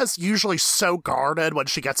Peyton is usually so guarded when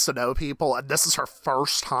she gets to know people, and this is her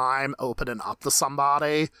first time opening up to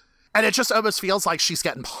somebody. And it just almost feels like she's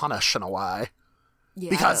getting punished in a way.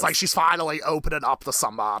 Yes. Because, like, she's finally opening up to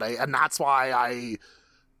somebody, and that's why I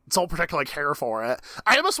don't particularly care for it.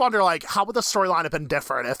 I almost wonder, like, how would the storyline have been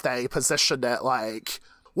different if they positioned it, like,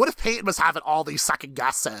 what if Peyton was having all these second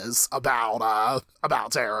guesses about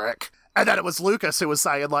Derek, And then it was Lucas who was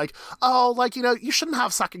saying, like, oh, like, you know, you shouldn't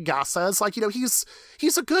have second guesses. Like, you know, he's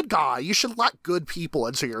a good guy. You should let good people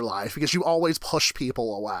into your life because you always push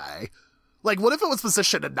people away. Like, what if it was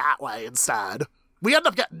positioned in that way instead? We end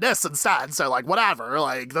up getting this instead, so, like, whatever.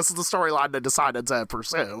 Like, this is the storyline they decided to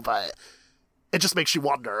pursue, but it just makes you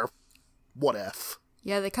wonder, what if?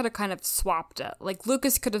 Yeah, they could have kind of swapped it. Like,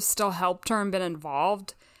 Lucas could have still helped her and been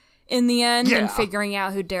involved in the end in figuring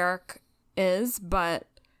out who Derek is, but...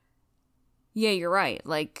 Yeah, you're right.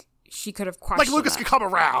 Like, she could have questioned Like, Lucas it. could come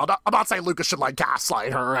around. I'm not saying Lucas should, like,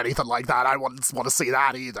 gaslight her or anything like that. I wouldn't want to see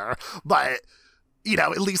that either. But, you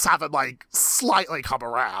know, at least have him, like, slightly come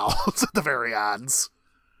around at the very end.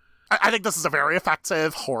 I think this is a very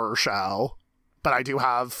effective horror show, but I do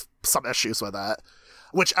have some issues with it.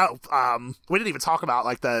 Which, we didn't even talk about,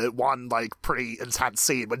 like, the one, like, pretty intense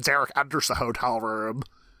scene when Derek enters the hotel room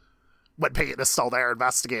when Peyton is still there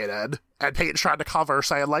investigated, and Peyton's trying to cover,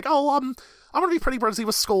 saying, like, oh, I'm gonna be pretty busy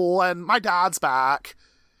with school, and my dad's back.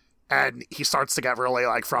 And he starts to get really,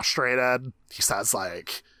 like, frustrated. He says,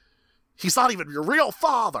 like, he's not even your real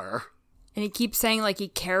father. And he keeps saying, like, he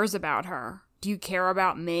cares about her. Do you care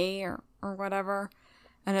about me? Or whatever.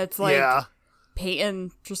 And it's like,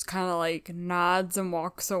 Peyton just kind of, like, nods and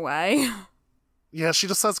walks away. Yeah, she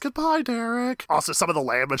just says, goodbye, Derek. Also, some of the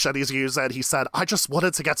language that he's using, he said, I just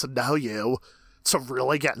wanted to get to know you, to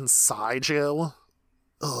really get inside you.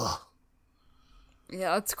 Ugh.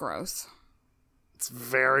 Yeah, that's gross. It's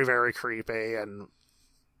very, very creepy and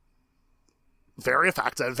very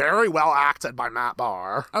effective, very well acted by Matt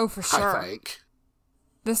Barr. Oh, for sure. I think.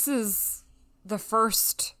 This is the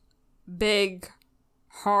first big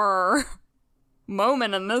horror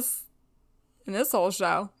moment in this whole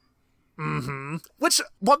show. Mm-hmm. Which,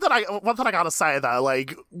 one that I gotta say, though,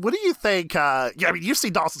 like, what do you think, I mean, you've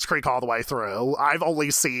seen Dawson's Creek all the way through. I've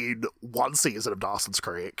only seen one season of Dawson's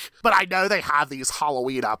Creek. But I know they have these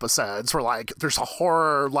Halloween episodes where, like, there's a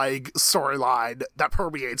horror, like, storyline that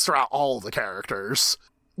permeates throughout all of the characters.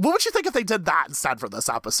 What would you think if they did that instead for this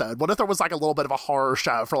episode? What if there was, like, a little bit of a horror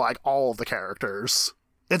show for, like, all of the characters?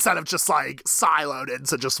 Instead of just, like, siloed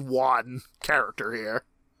into just one character here.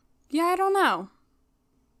 Yeah, I don't know.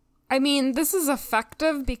 I mean, this is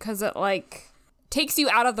effective because it, like, takes you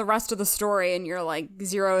out of the rest of the story and you're, like,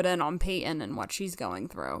 zeroed in on Peyton and what she's going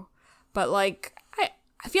through. But, like,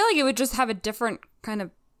 I feel like it would just have a different kind of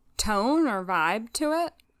tone or vibe to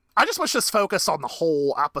it. I just wish this focused on the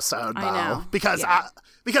whole episode, though. I know. Because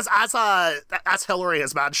as Hillary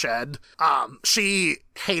has mentioned, she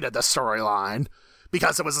hated the storyline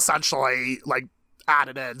because it was essentially, like,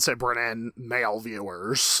 added in to bring in male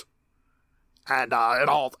viewers. And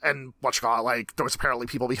what you call it, like, there was apparently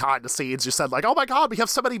people behind the scenes who said, like, oh my god, we have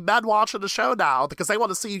so many men watching the show now because they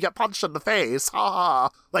want to see you get punched in the face, haha.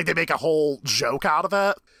 Like, they make a whole joke out of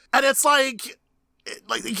it. And it's like, I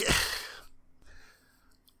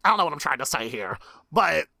don't know what I'm trying to say here,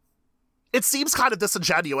 but it seems kind of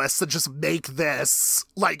disingenuous to just make this,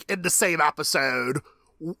 like, in the same episode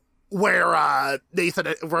where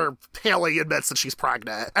where Haley admits that she's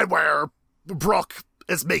pregnant, and where Brooke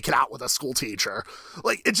is making out with a school teacher.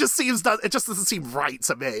 Like, it just doesn't seem right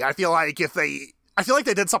to me. I feel like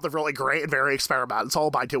they did something really great and very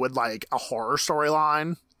experimental by doing, like, a horror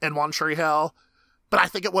storyline in One Tree Hill. But I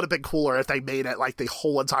think it would have been cooler if they made it, like, the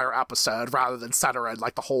whole entire episode rather than centering,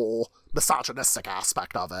 like, the whole misogynistic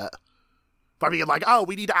aspect of it. By being like, oh,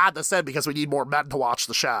 we need to add this in because we need more men to watch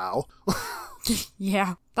the show.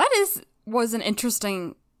 Yeah. That was an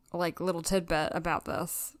interesting, like, little tidbit about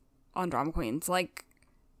this on Drama Queens. Like,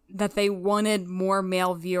 that they wanted more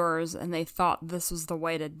male viewers and they thought this was the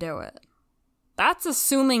way to do it. That's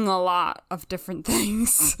assuming a lot of different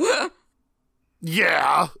things.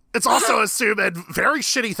 Yeah. It's also assuming very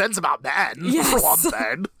shitty things about men, yes, for one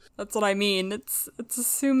thing. That's what I mean. It's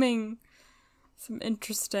assuming some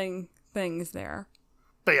interesting things there.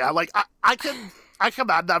 But yeah, like, I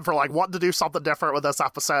commend them for, like, wanting to do something different with this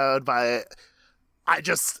episode, but I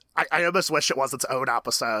almost wish it was its own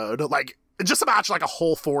episode. Like, just imagine, like, a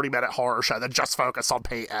whole 40-minute horror show that just focused on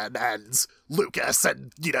Peyton and Lucas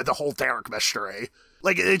and, you know, the whole Derek mystery.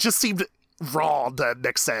 Like, it just seemed wrong to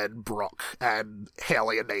mix in Brooke and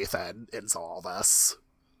Haley and Nathan into all this.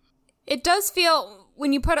 It does feel,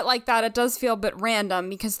 when you put it like that, it does feel a bit random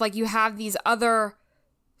because, like, you have these other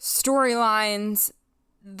storylines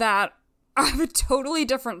that have a totally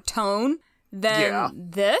different tone than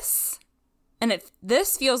this. And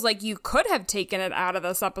this feels like you could have taken it out of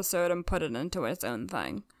this episode and put it into its own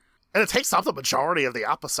thing. And it takes up the majority of the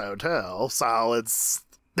episode, too. So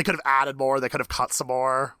they could have added more, they could have cut some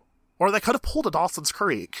more. Or they could have pulled a Dawson's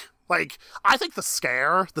Creek. Like, I think The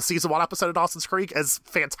Scare, the season 1 episode of Dawson's Creek, is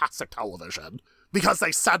fantastic television because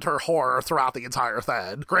they center horror throughout the entire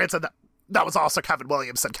thing. Granted, that was also Kevin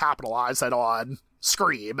Williamson capitalizing on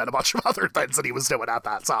Scream and a bunch of other things that he was doing at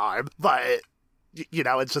that time. But, you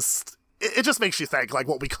know, it just makes you think, like,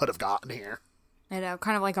 what we could have gotten here. I know,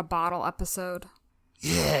 kind of like a bottle episode.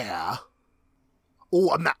 Yeah.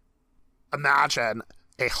 Oh, imagine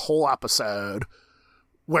a whole episode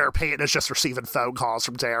where Peyton is just receiving phone calls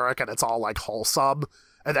from Derek and it's all, like, wholesome.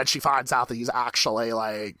 And then she finds out that he's actually,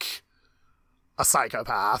 like, a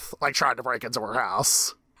psychopath, like, trying to break into her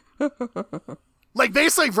house. Like,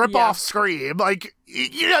 basically rip off Scream. Like,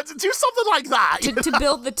 you know, do something like that. To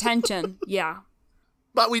build the tension, yeah.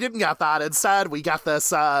 But we didn't get that. Instead, we got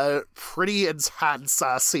this pretty intense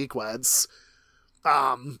sequence.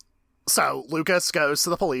 So Lucas goes to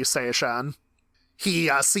the police station.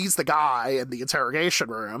 He sees the guy in the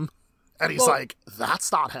interrogation room, and he's like,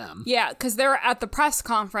 that's not him. Yeah, because they're at the press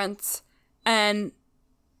conference, and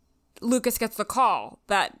Lucas gets the call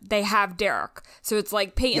that they have Derek. So it's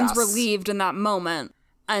like Peyton's relieved in that moment,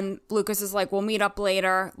 and Lucas is like, we'll meet up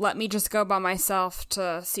later. Let me just go by myself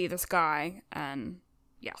to see this guy. And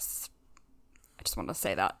yes, I just want to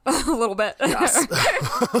say that a little bit. Yes.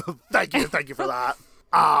 Thank you for that.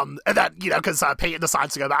 And then, you know, because Peyton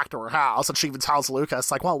decides to go back to her house, and she even tells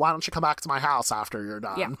Lucas, like, well, why don't you come back to my house after you're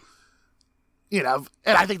done? Yeah. You know,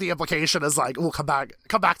 and I think the implication is, like, well, come back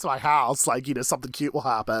to my house, like, you know, something cute will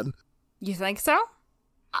happen. You think so?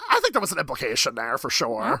 I think there was an implication there, for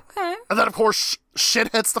sure. Okay. And then, of course,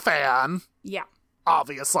 shit hits the fan. Yeah.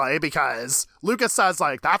 Obviously, because Lucas says,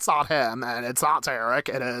 like, that's not him, and it's not Derek,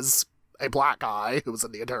 it is a black guy who was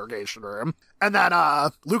in the interrogation room. And then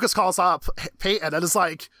Lucas calls up Peyton and is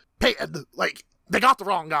like, Peyton, like, they got the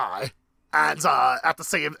wrong guy. And at the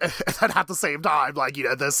same time, like, you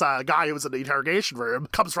know, this guy who was in the interrogation room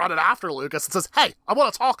comes running after Lucas and says, hey, I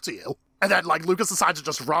want to talk to you. And then, like, Lucas decides to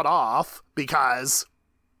just run off because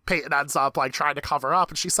Peyton ends up, like, trying to cover up.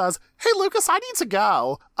 And she says, hey, Lucas, I need to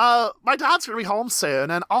go. My dad's going to be home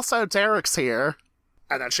soon. And also Derek's here.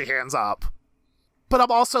 And then she hands up. But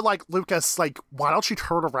I'm also like, Lucas, like, why don't you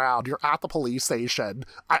turn around? You're at the police station.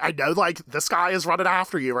 I know, like, this guy is running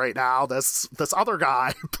after you right now, this other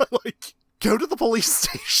guy, but, like, go to the police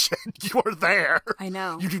station. You are there. I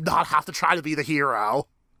know. You do not have to try to be the hero.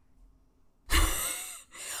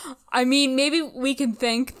 I mean, maybe we can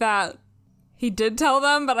think that he did tell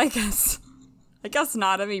them, but I guess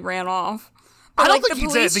not if he ran off. But, I don't think the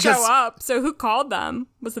police he did, because show up, so who called them?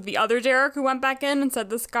 Was it the other Derek who went back in and said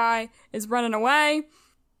this guy is running away?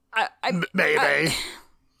 Maybe.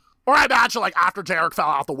 Or I imagine, like, after Derek fell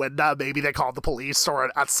out the window, maybe they called the police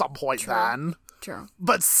or at some point then. True.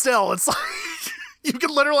 But still, it's like, you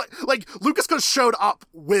can literally, like, Lucas could have showed up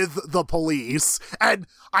with the police, and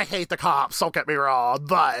I hate the cops, don't get me wrong,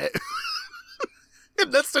 but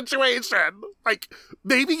in this situation, like,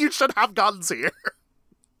 maybe you should have guns here.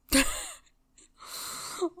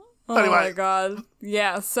 Oh anyway, my god.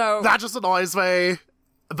 Yeah, so that just annoys me.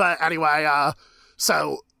 But anyway,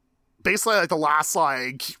 so basically, like, the last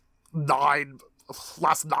 9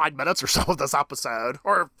 minutes or so of this episode,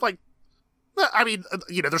 or, like, I mean,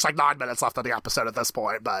 you know, there's like 9 minutes left of the episode at this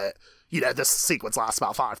point, but, you know, this sequence lasts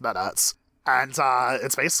about 5 minutes. And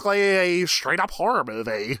it's basically a straight up horror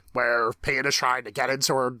movie where Peyton is trying to get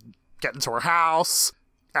into her house,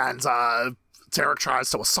 and Derek tries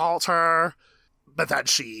to assault her, but then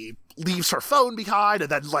she leaves her phone behind and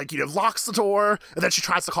then, like, you know, locks the door, and then she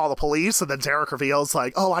tries to call the police, and then Derek reveals,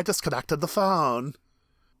 like, oh, I disconnected the phone.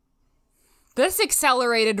 This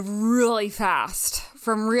accelerated really fast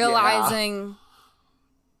from realizing,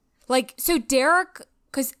 like, so Derek,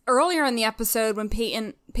 because earlier in the episode when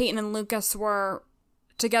Peyton and Lucas were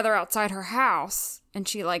together outside her house, and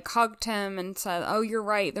she, like, hugged him and said, oh, you're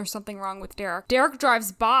right, there's something wrong with Derek. Derek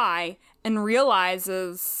drives by and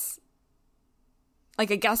realizes, like,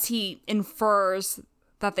 I guess he infers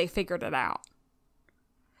that they figured it out.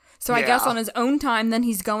 So I guess on his own time, then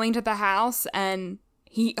he's going to the house, and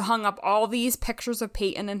he hung up all these pictures of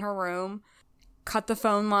Peyton in her room, cut the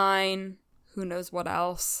phone line, who knows what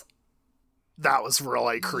else. That was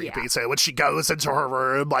really creepy, too, when she goes into her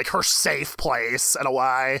room, like, her safe place, in a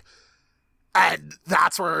way. And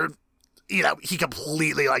that's where, you know, he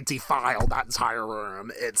completely, like, defiled that entire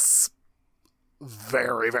room. It's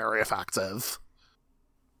very, very effective.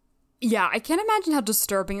 Yeah, I can't imagine how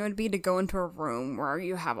disturbing it would be to go into a room where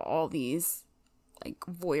you have all these, like,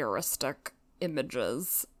 voyeuristic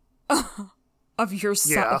images of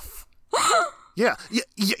yourself. Yeah.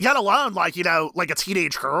 Yet alone, like, you know, like a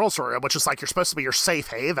teenage girl's room, which is, like, you're supposed to be your safe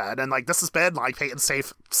haven, and, like, this has been, like, Peyton's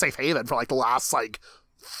safe haven for, like, the last, like,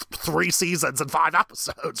 3 seasons and 5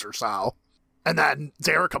 episodes or so. And then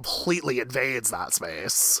Derek completely invades that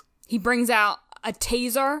space. He brings out a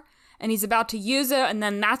taser, and he's about to use it, and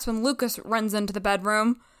then that's when Lucas runs into the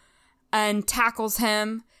bedroom and tackles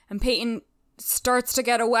him, and Peyton starts to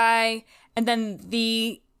get away, and then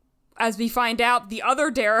as we find out, the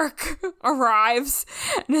other Derek arrives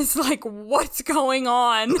and is like, what's going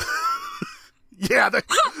on? Yeah,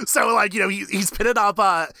 so, like, you know, he's pinning up,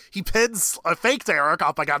 he pins a fake Derek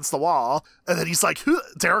up against the wall, and then he's like,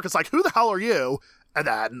 Derek is like, who the hell are you? And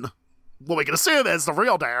then, what we can assume is the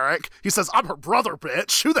real Derek, he says, I'm her brother,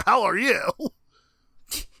 bitch, who the hell are you?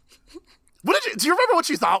 Do you remember what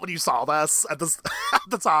you thought when you saw this at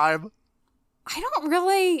the time? I don't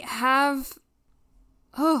really have,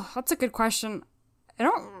 that's a good question. I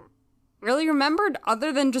don't really remember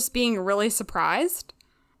other than just being really surprised.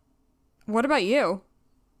 What about you?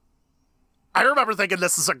 I remember thinking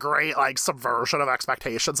this is a great, like, subversion of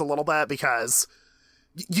expectations a little bit, because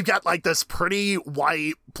you get, like, this pretty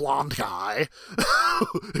white blonde guy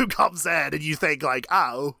who comes in, and you think, like,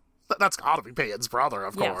 oh, that's gotta be Peyton's brother,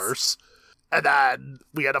 of course. And then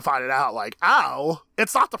we end up finding out, like, oh,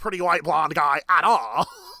 it's not the pretty white blonde guy at all.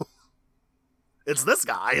 It's this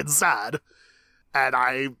guy instead. And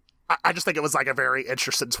I just think it was, like, a very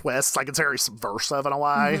interesting twist. Like, it's very subversive in a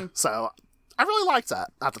way. Mm-hmm. So I really liked it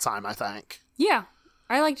at the time, I think. Yeah,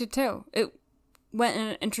 I liked it too. It went in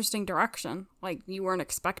an interesting direction. Like, you weren't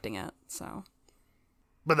expecting it, so.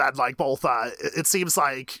 But then, like, both, it seems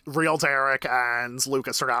like real Derek and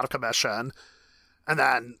Lucas are out of commission. And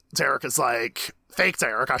then Derek is like, fake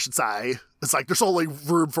Derek, I should say. It's like, there's only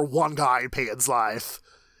room for one guy in Peyton's life.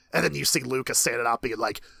 And then you see Lucas standing up being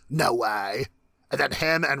like, no way. And then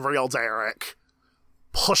him and real Derek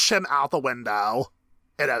push him out the window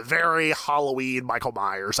in a very Halloween Michael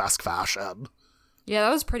Myers-esque fashion. Yeah,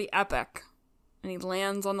 that was pretty epic. And he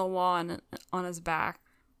lands on the lawn on his back.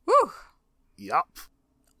 Woo! Yup.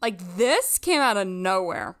 Like, this came out of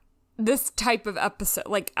nowhere. This type of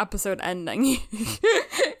episode ending.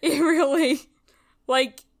 It really,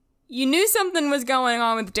 like, you knew something was going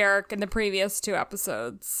on with Derek in the previous 2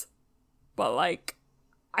 episodes. But, like,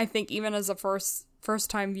 I think even as a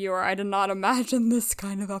first-time viewer, I did not imagine this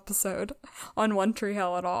kind of episode on One Tree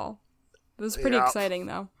Hill at all. It was pretty exciting,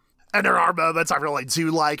 though. And there are moments I really do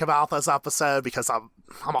like about this episode, because I'm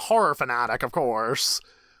a horror fanatic, of course.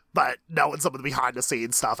 But knowing some of the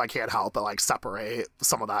behind-the-scenes stuff, I can't help but, like, separate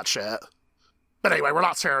some of that shit. But anyway, we're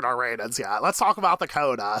not sharing our ratings yet. Let's talk about the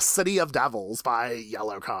coda, City of Devils by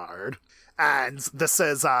Yellowcard. And this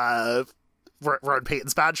is, we're in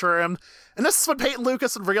Peyton's bedroom. And this is when Peyton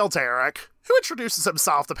Lucas and real Derek, who introduces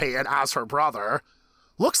himself to Peyton as her brother,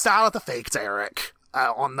 looks down at the fake Derek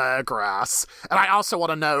on the grass. And I also want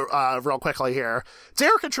to note, real quickly here,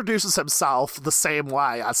 Derek introduces himself the same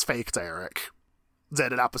way as fake Derek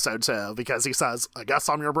did in episode 2, because he says, I guess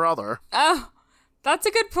I'm your brother. Oh, that's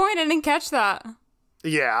a good point. I didn't catch that.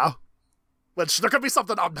 Yeah. Which, there could be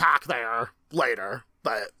something to unpack there later,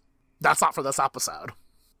 but that's not for this episode.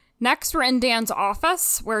 Next, we're in Dan's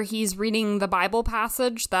office, where he's reading the Bible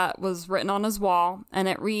passage that was written on his wall, and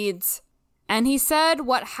it reads, And he said,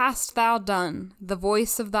 What hast thou done? The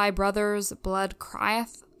voice of thy brother's blood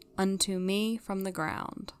crieth unto me from the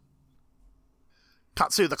ground.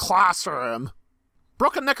 Cut to the classroom.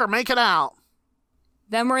 Brooke and Nick are making out.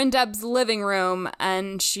 Then we're in Deb's living room,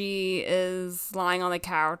 and she is lying on the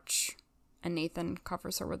couch, and Nathan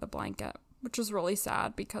covers her with a blanket, which is really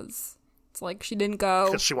sad because it's like she didn't go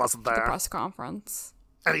because she wasn't there to the press conference.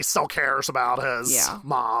 And he still cares about his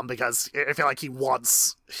mom, because I feel like he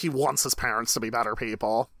wants his parents to be better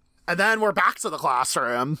people. And then we're back to the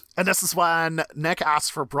classroom, and this is when Nick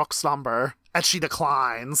asks for Brooke's number, and she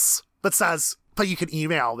declines, but says, but you can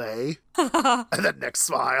email me. And then Nick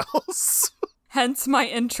smiles. Hence my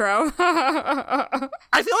intro. I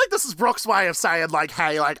feel like this is Brooke's way of saying, like,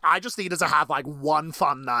 hey, like, I just needed to have, like, one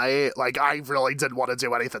fun night. Like, I really didn't want to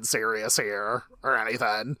do anything serious here or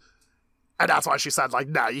anything. And that's why she said, like,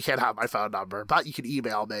 no, you can't have my phone number, but you can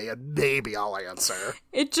email me and maybe I'll answer.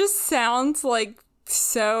 It just sounds, like,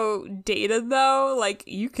 so dated, though. Like,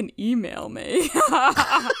 you can email me.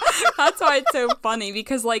 That's why it's so funny,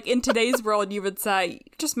 because, like, in today's world, you would say,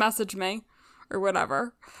 just message me or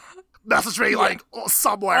whatever. Message me, like,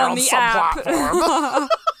 somewhere on some app. Platform.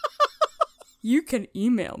 You can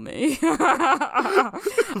email me.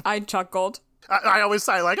 I chuckled. I always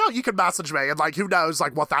say, like, oh, you can message me, and, like, who knows,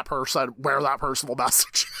 like, where that person will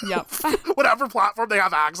message you. Yep. Whatever platform they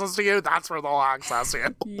have access to you, that's where they'll access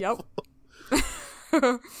you. Yep.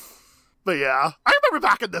 But yeah, I remember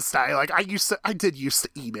back in this day, like, I did used to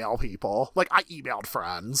email people. Like, I emailed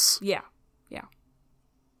friends. Yeah.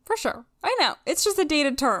 For sure. I know. It's just a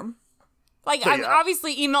dated term. Like, Yeah.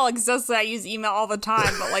 obviously email exists. I use email all the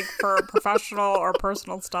time, but like for professional or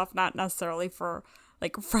personal stuff, not necessarily for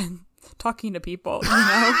like friend talking to people, you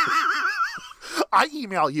know? I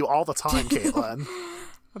email you all the time, Caitlin.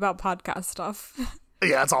 About podcast stuff.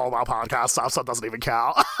 Yeah, it's all about podcast stuff, so it doesn't even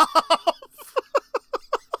count.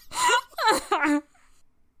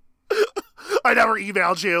 I never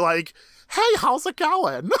emailed you like, hey, how's it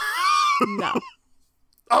going? No.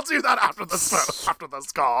 I'll do that after this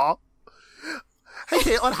call. Hey,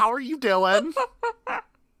 Caitlin, how are you doing?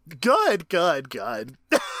 Good.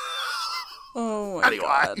 Oh my Anyway.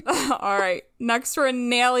 God. All right. Next, we're in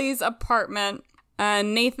Nally's apartment,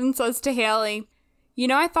 and Nathan says to Haley, you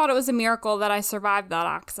know, I thought it was a miracle that I survived that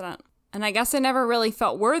accident, and I guess I never really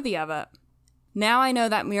felt worthy of it. Now I know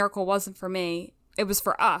that miracle wasn't for me. It was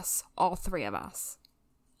for us, all three of us.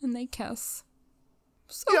 And they kiss.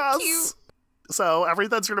 So cute. So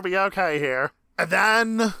everything's going to be okay here. And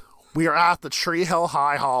then we are at the Tree Hill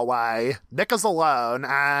High hallway. Nick is alone,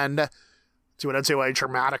 and do you want to do a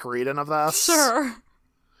dramatic reading of this? Sure.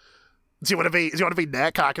 Do you want to be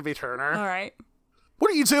Nick? I can be Turner. All right. What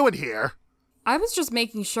are you doing here? I was just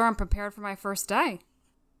making sure I'm prepared for my first day.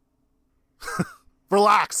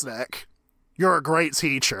 Relax, Nick. You're a great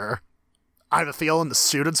teacher. I have a feeling the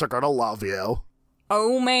students are going to love you.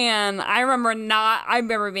 Oh man, I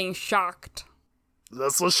remember being shocked.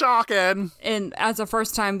 This was shocking. And as a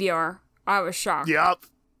first-time viewer, I was shocked. Yep.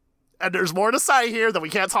 And there's more to say here that we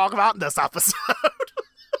can't talk about in this episode.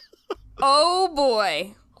 Oh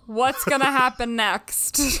boy, what's gonna happen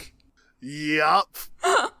next? Yep.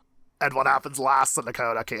 And what happens last in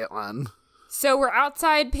Dakota, Caitlin? So we're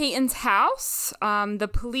outside Peyton's house. The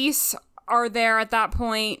police are there at that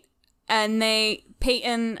point, and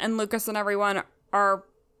Peyton and Lucas and everyone are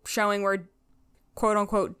showing where, quote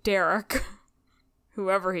unquote, Derek,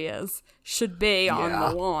 whoever he is, should be on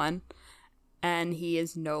the lawn, and he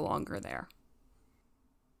is no longer there.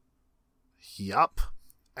 Yep.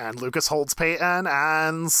 And Lucas holds Peyton,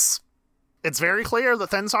 and it's very clear that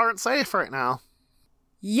things aren't safe right now.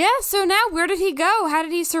 Yeah, so now where did he go? How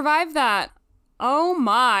did he survive that? Oh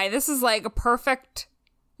my, this is like a perfect,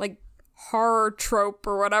 like, horror trope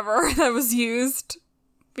or whatever that was used.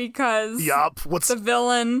 Because the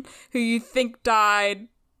villain who you think died,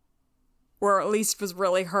 or at least was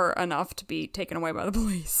really hurt enough to be taken away by the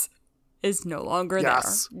police, is no longer there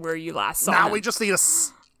where you last saw him. Now we just need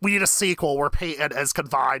a sequel where Peyton is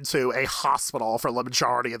confined to a hospital for the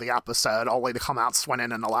majority of the episode, only to come out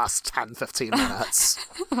swinging in the last 10-15 minutes.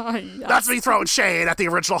 Yes. That's me throwing shade at the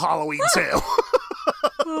original Halloween too.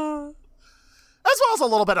 As well as a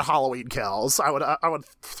little bit of Halloween Kills. I would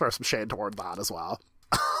throw some shade toward that as well.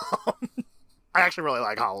 I actually really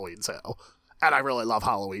like Halloween too. And I really love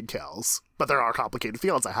Halloween Kills. But there are complicated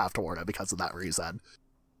feelings I have toward it because of that reason.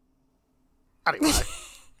 Anyway.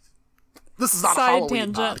 This is not a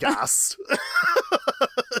Halloween podcast.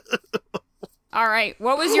 All right.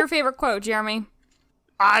 What was your favorite quote, Jeremy?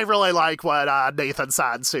 I really like what Nathan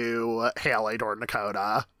said to Haley during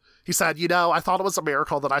Dakota. He said, you know, I thought it was a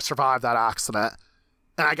miracle that I survived that accident.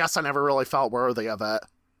 And I guess I never really felt worthy of it.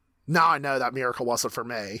 Now I know that miracle wasn't for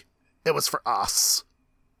me. It was for us.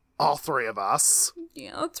 All three of us.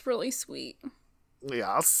 Yeah, that's really sweet.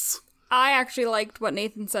 Yes. I actually liked what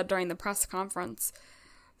Nathan said during the press conference.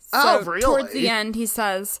 So, really? Towards the end, he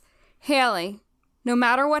says, Haley, no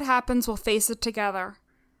matter what happens, we'll face it together.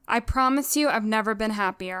 I promise you I've never been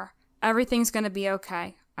happier. Everything's going to be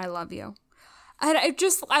okay. I love you. And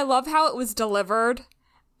I love how it was delivered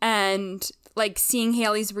and, like, seeing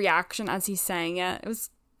Haley's reaction as he's saying it. It was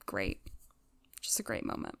great. Just a great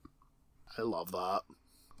moment. I love that.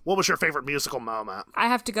 What was your favorite musical moment? I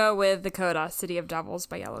have to go with Dakota, City of Devils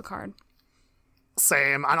by Yellowcard.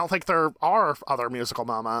 Same. I don't think there are other musical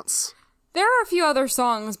moments. There are a few other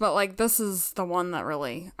songs, but, like, this is the one that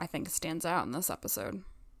really, I think, stands out in this episode.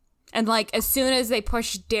 And, like, as soon as they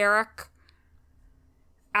push Derek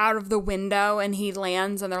out of the window and he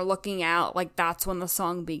lands and they're looking out, like, that's when the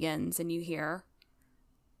song begins and you hear,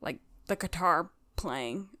 like, the guitar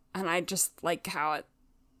playing. And I just like how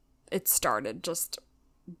it started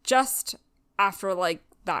just after, like,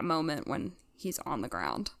 that moment when he's on the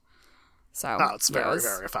ground. So it's very,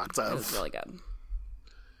 very effective. It was really good.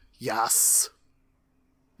 Yes.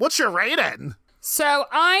 What's your rating? So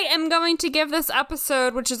I am going to give this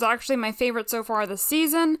episode, which is actually my favorite so far this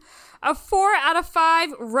season, a 4 out of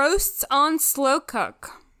 5 roasts on slow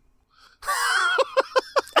cook.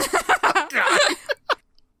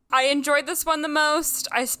 I enjoyed this one the most.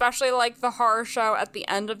 I especially like the horror show at the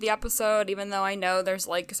end of the episode, even though I know there's,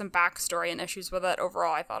 like, some backstory and issues with it.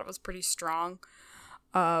 Overall, I thought it was pretty strong.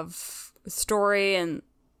 of story, and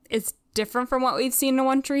it's different from what we've seen in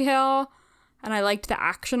One Tree Hill. And I liked the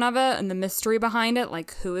action of it and the mystery behind it.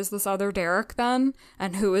 Like, who is this other Derek then?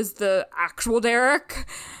 And who is the actual Derek?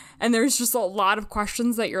 And there's just a lot of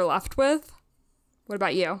questions that you're left with. What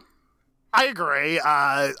about you? I agree.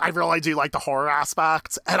 I really do like the horror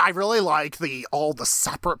aspect, and I really like all the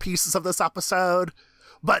separate pieces of this episode,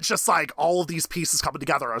 but just like all of these pieces coming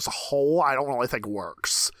together as a whole, I don't really think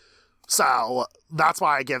works. So that's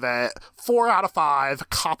why I give it 4 out of 5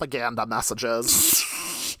 propaganda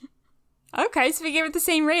messages. Okay, so we gave it the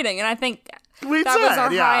same rating, and I think that was our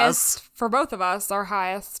highest for both of us, our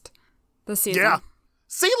highest this season. Yeah.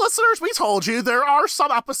 See, listeners, we told you there are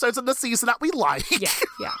some episodes in the season that we like.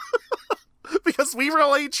 Yeah. Because we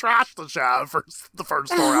really trashed the show for the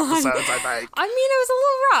first 4 episodes, I think. I mean, it was a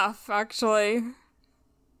little rough, actually.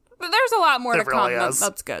 But there's a lot more to really come.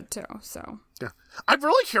 That's good, too, so. Yeah. I'm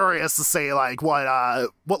really curious to see, like, what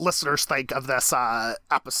listeners think of this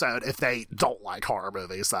episode if they don't like horror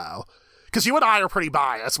movies, though. Because you and I are pretty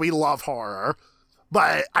biased. We love horror.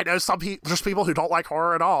 But I know there's people who don't like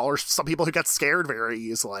horror at all, or some people who get scared very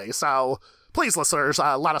easily. So please, listeners,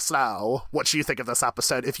 let us know what you think of this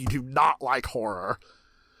episode if you do not like horror.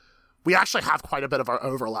 We actually have quite a bit of our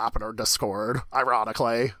overlap in our Discord,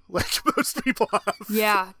 ironically. Like most people have.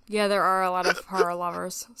 Yeah, there are a lot of horror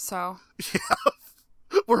lovers, so. Yeah.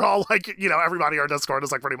 We're all like, everybody in our Discord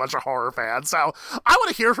is like pretty much a horror fan. So I want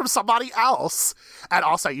to hear from somebody else. And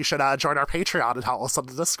also, you should join our Patreon and help us on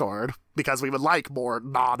the Discord, because we would like more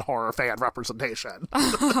non-horror fan representation.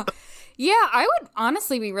 Yeah, I would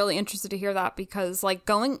honestly be really interested to hear that, because like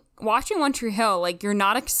watching One Tree Hill, like you're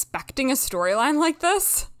not expecting a storyline like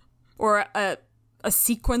this or a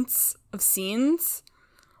sequence of scenes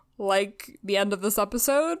like the end of this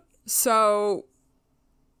episode. So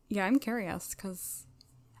yeah, I'm curious, because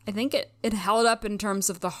I think it held up in terms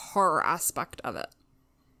of the horror aspect of it.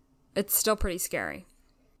 It's still pretty scary.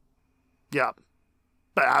 Yeah.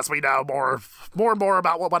 But as we know more and more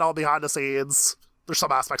about what went on behind the scenes, there's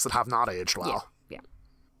some aspects that have not aged well. Yeah.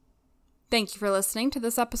 Thank you for listening to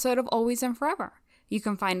this episode of Always and Forever. You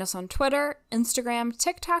can find us on Twitter, Instagram,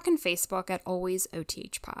 TikTok, and Facebook at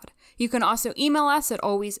AlwaysOTHPod. You can also email us at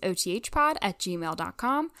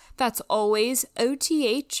alwaysothpod@gmail.com. That's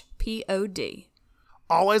AlwaysOTHPod.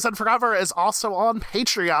 Always and Forever is also on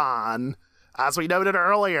Patreon. As we noted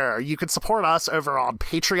earlier, you can support us over on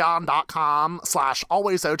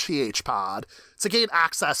patreon.com/alwaysothpod to gain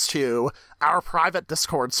access to our private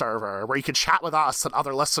Discord server where you can chat with us and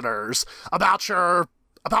other listeners about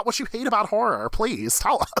what you hate about horror. Please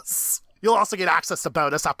tell us. You'll also get access to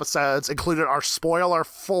bonus episodes, including our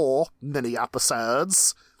spoiler-full mini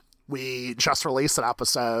episodes. We just released an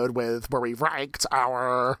episode where we ranked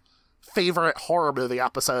our favorite horror movie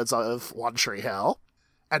episodes of One Tree Hill.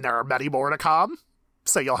 And there are many more to come,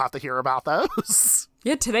 so you'll have to hear about those.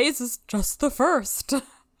 Yeah, today's is just the first.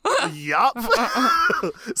 Yup.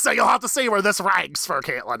 So you'll have to see where this ranks for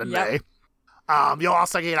Caitlin and me. You'll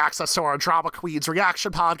also get access to our Drama Queens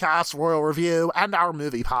reaction podcast, Royal Review, and our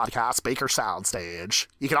movie podcast, Baker Soundstage.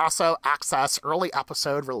 You can also access early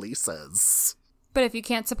episode releases. But if you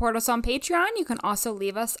can't support us on Patreon, you can also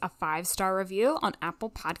leave us a 5-star review on Apple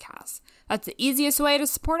Podcasts. That's the easiest way to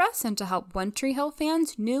support us and to help One Tree Hill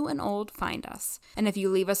fans, new and old, find us. And if you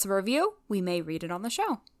leave us a review, we may read it on the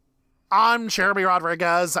show. I'm Jeremy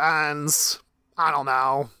Rodriguez, and I don't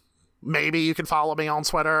know, maybe you can follow me on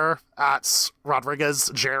Twitter at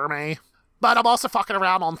RodriguezJeremy. But I'm also fucking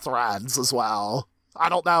around on Threads as well. I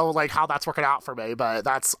don't know how that's working out for me, but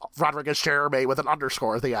that's Rodriguez Jeremy with an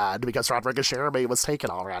underscore at the end, because Rodriguez Jeremy was taken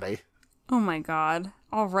already. Oh my god.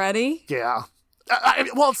 Already? Yeah.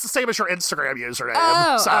 Well, it's the same as your Instagram username.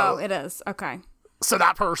 Oh, it is. Okay. So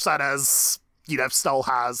that person is, still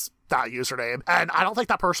has that username. And I don't think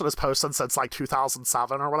that person has posted since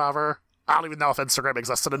 2007 or whatever. I don't even know if Instagram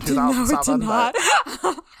existed in 2007. No, it did not.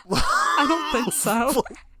 I don't think so.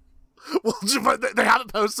 Well, but they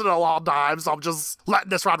haven't posted in a long time, so I'm just letting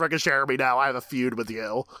this Rodriguez Jeremy know I have a feud with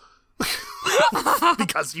you.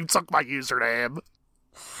 Because you took my username.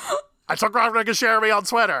 I took Rodriguez Jeremy on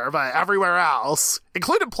Twitter, but everywhere else,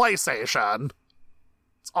 including PlayStation,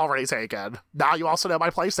 it's already taken. Now you also know my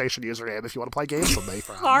PlayStation username if you want to play games with me,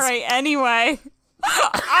 friends. Alright, anyway.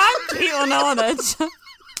 I'm Caitlin Ellenich.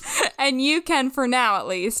 And you can, for now at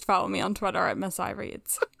least, follow me on Twitter at Miss I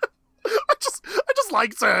Reads. I just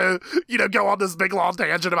like to, go on this big long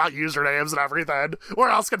tangent about usernames and everything. Where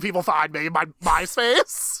else can people find me? My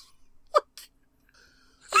MySpace?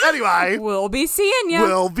 Anyway. We'll be seeing ya.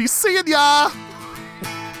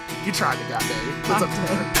 You tried to get me. That's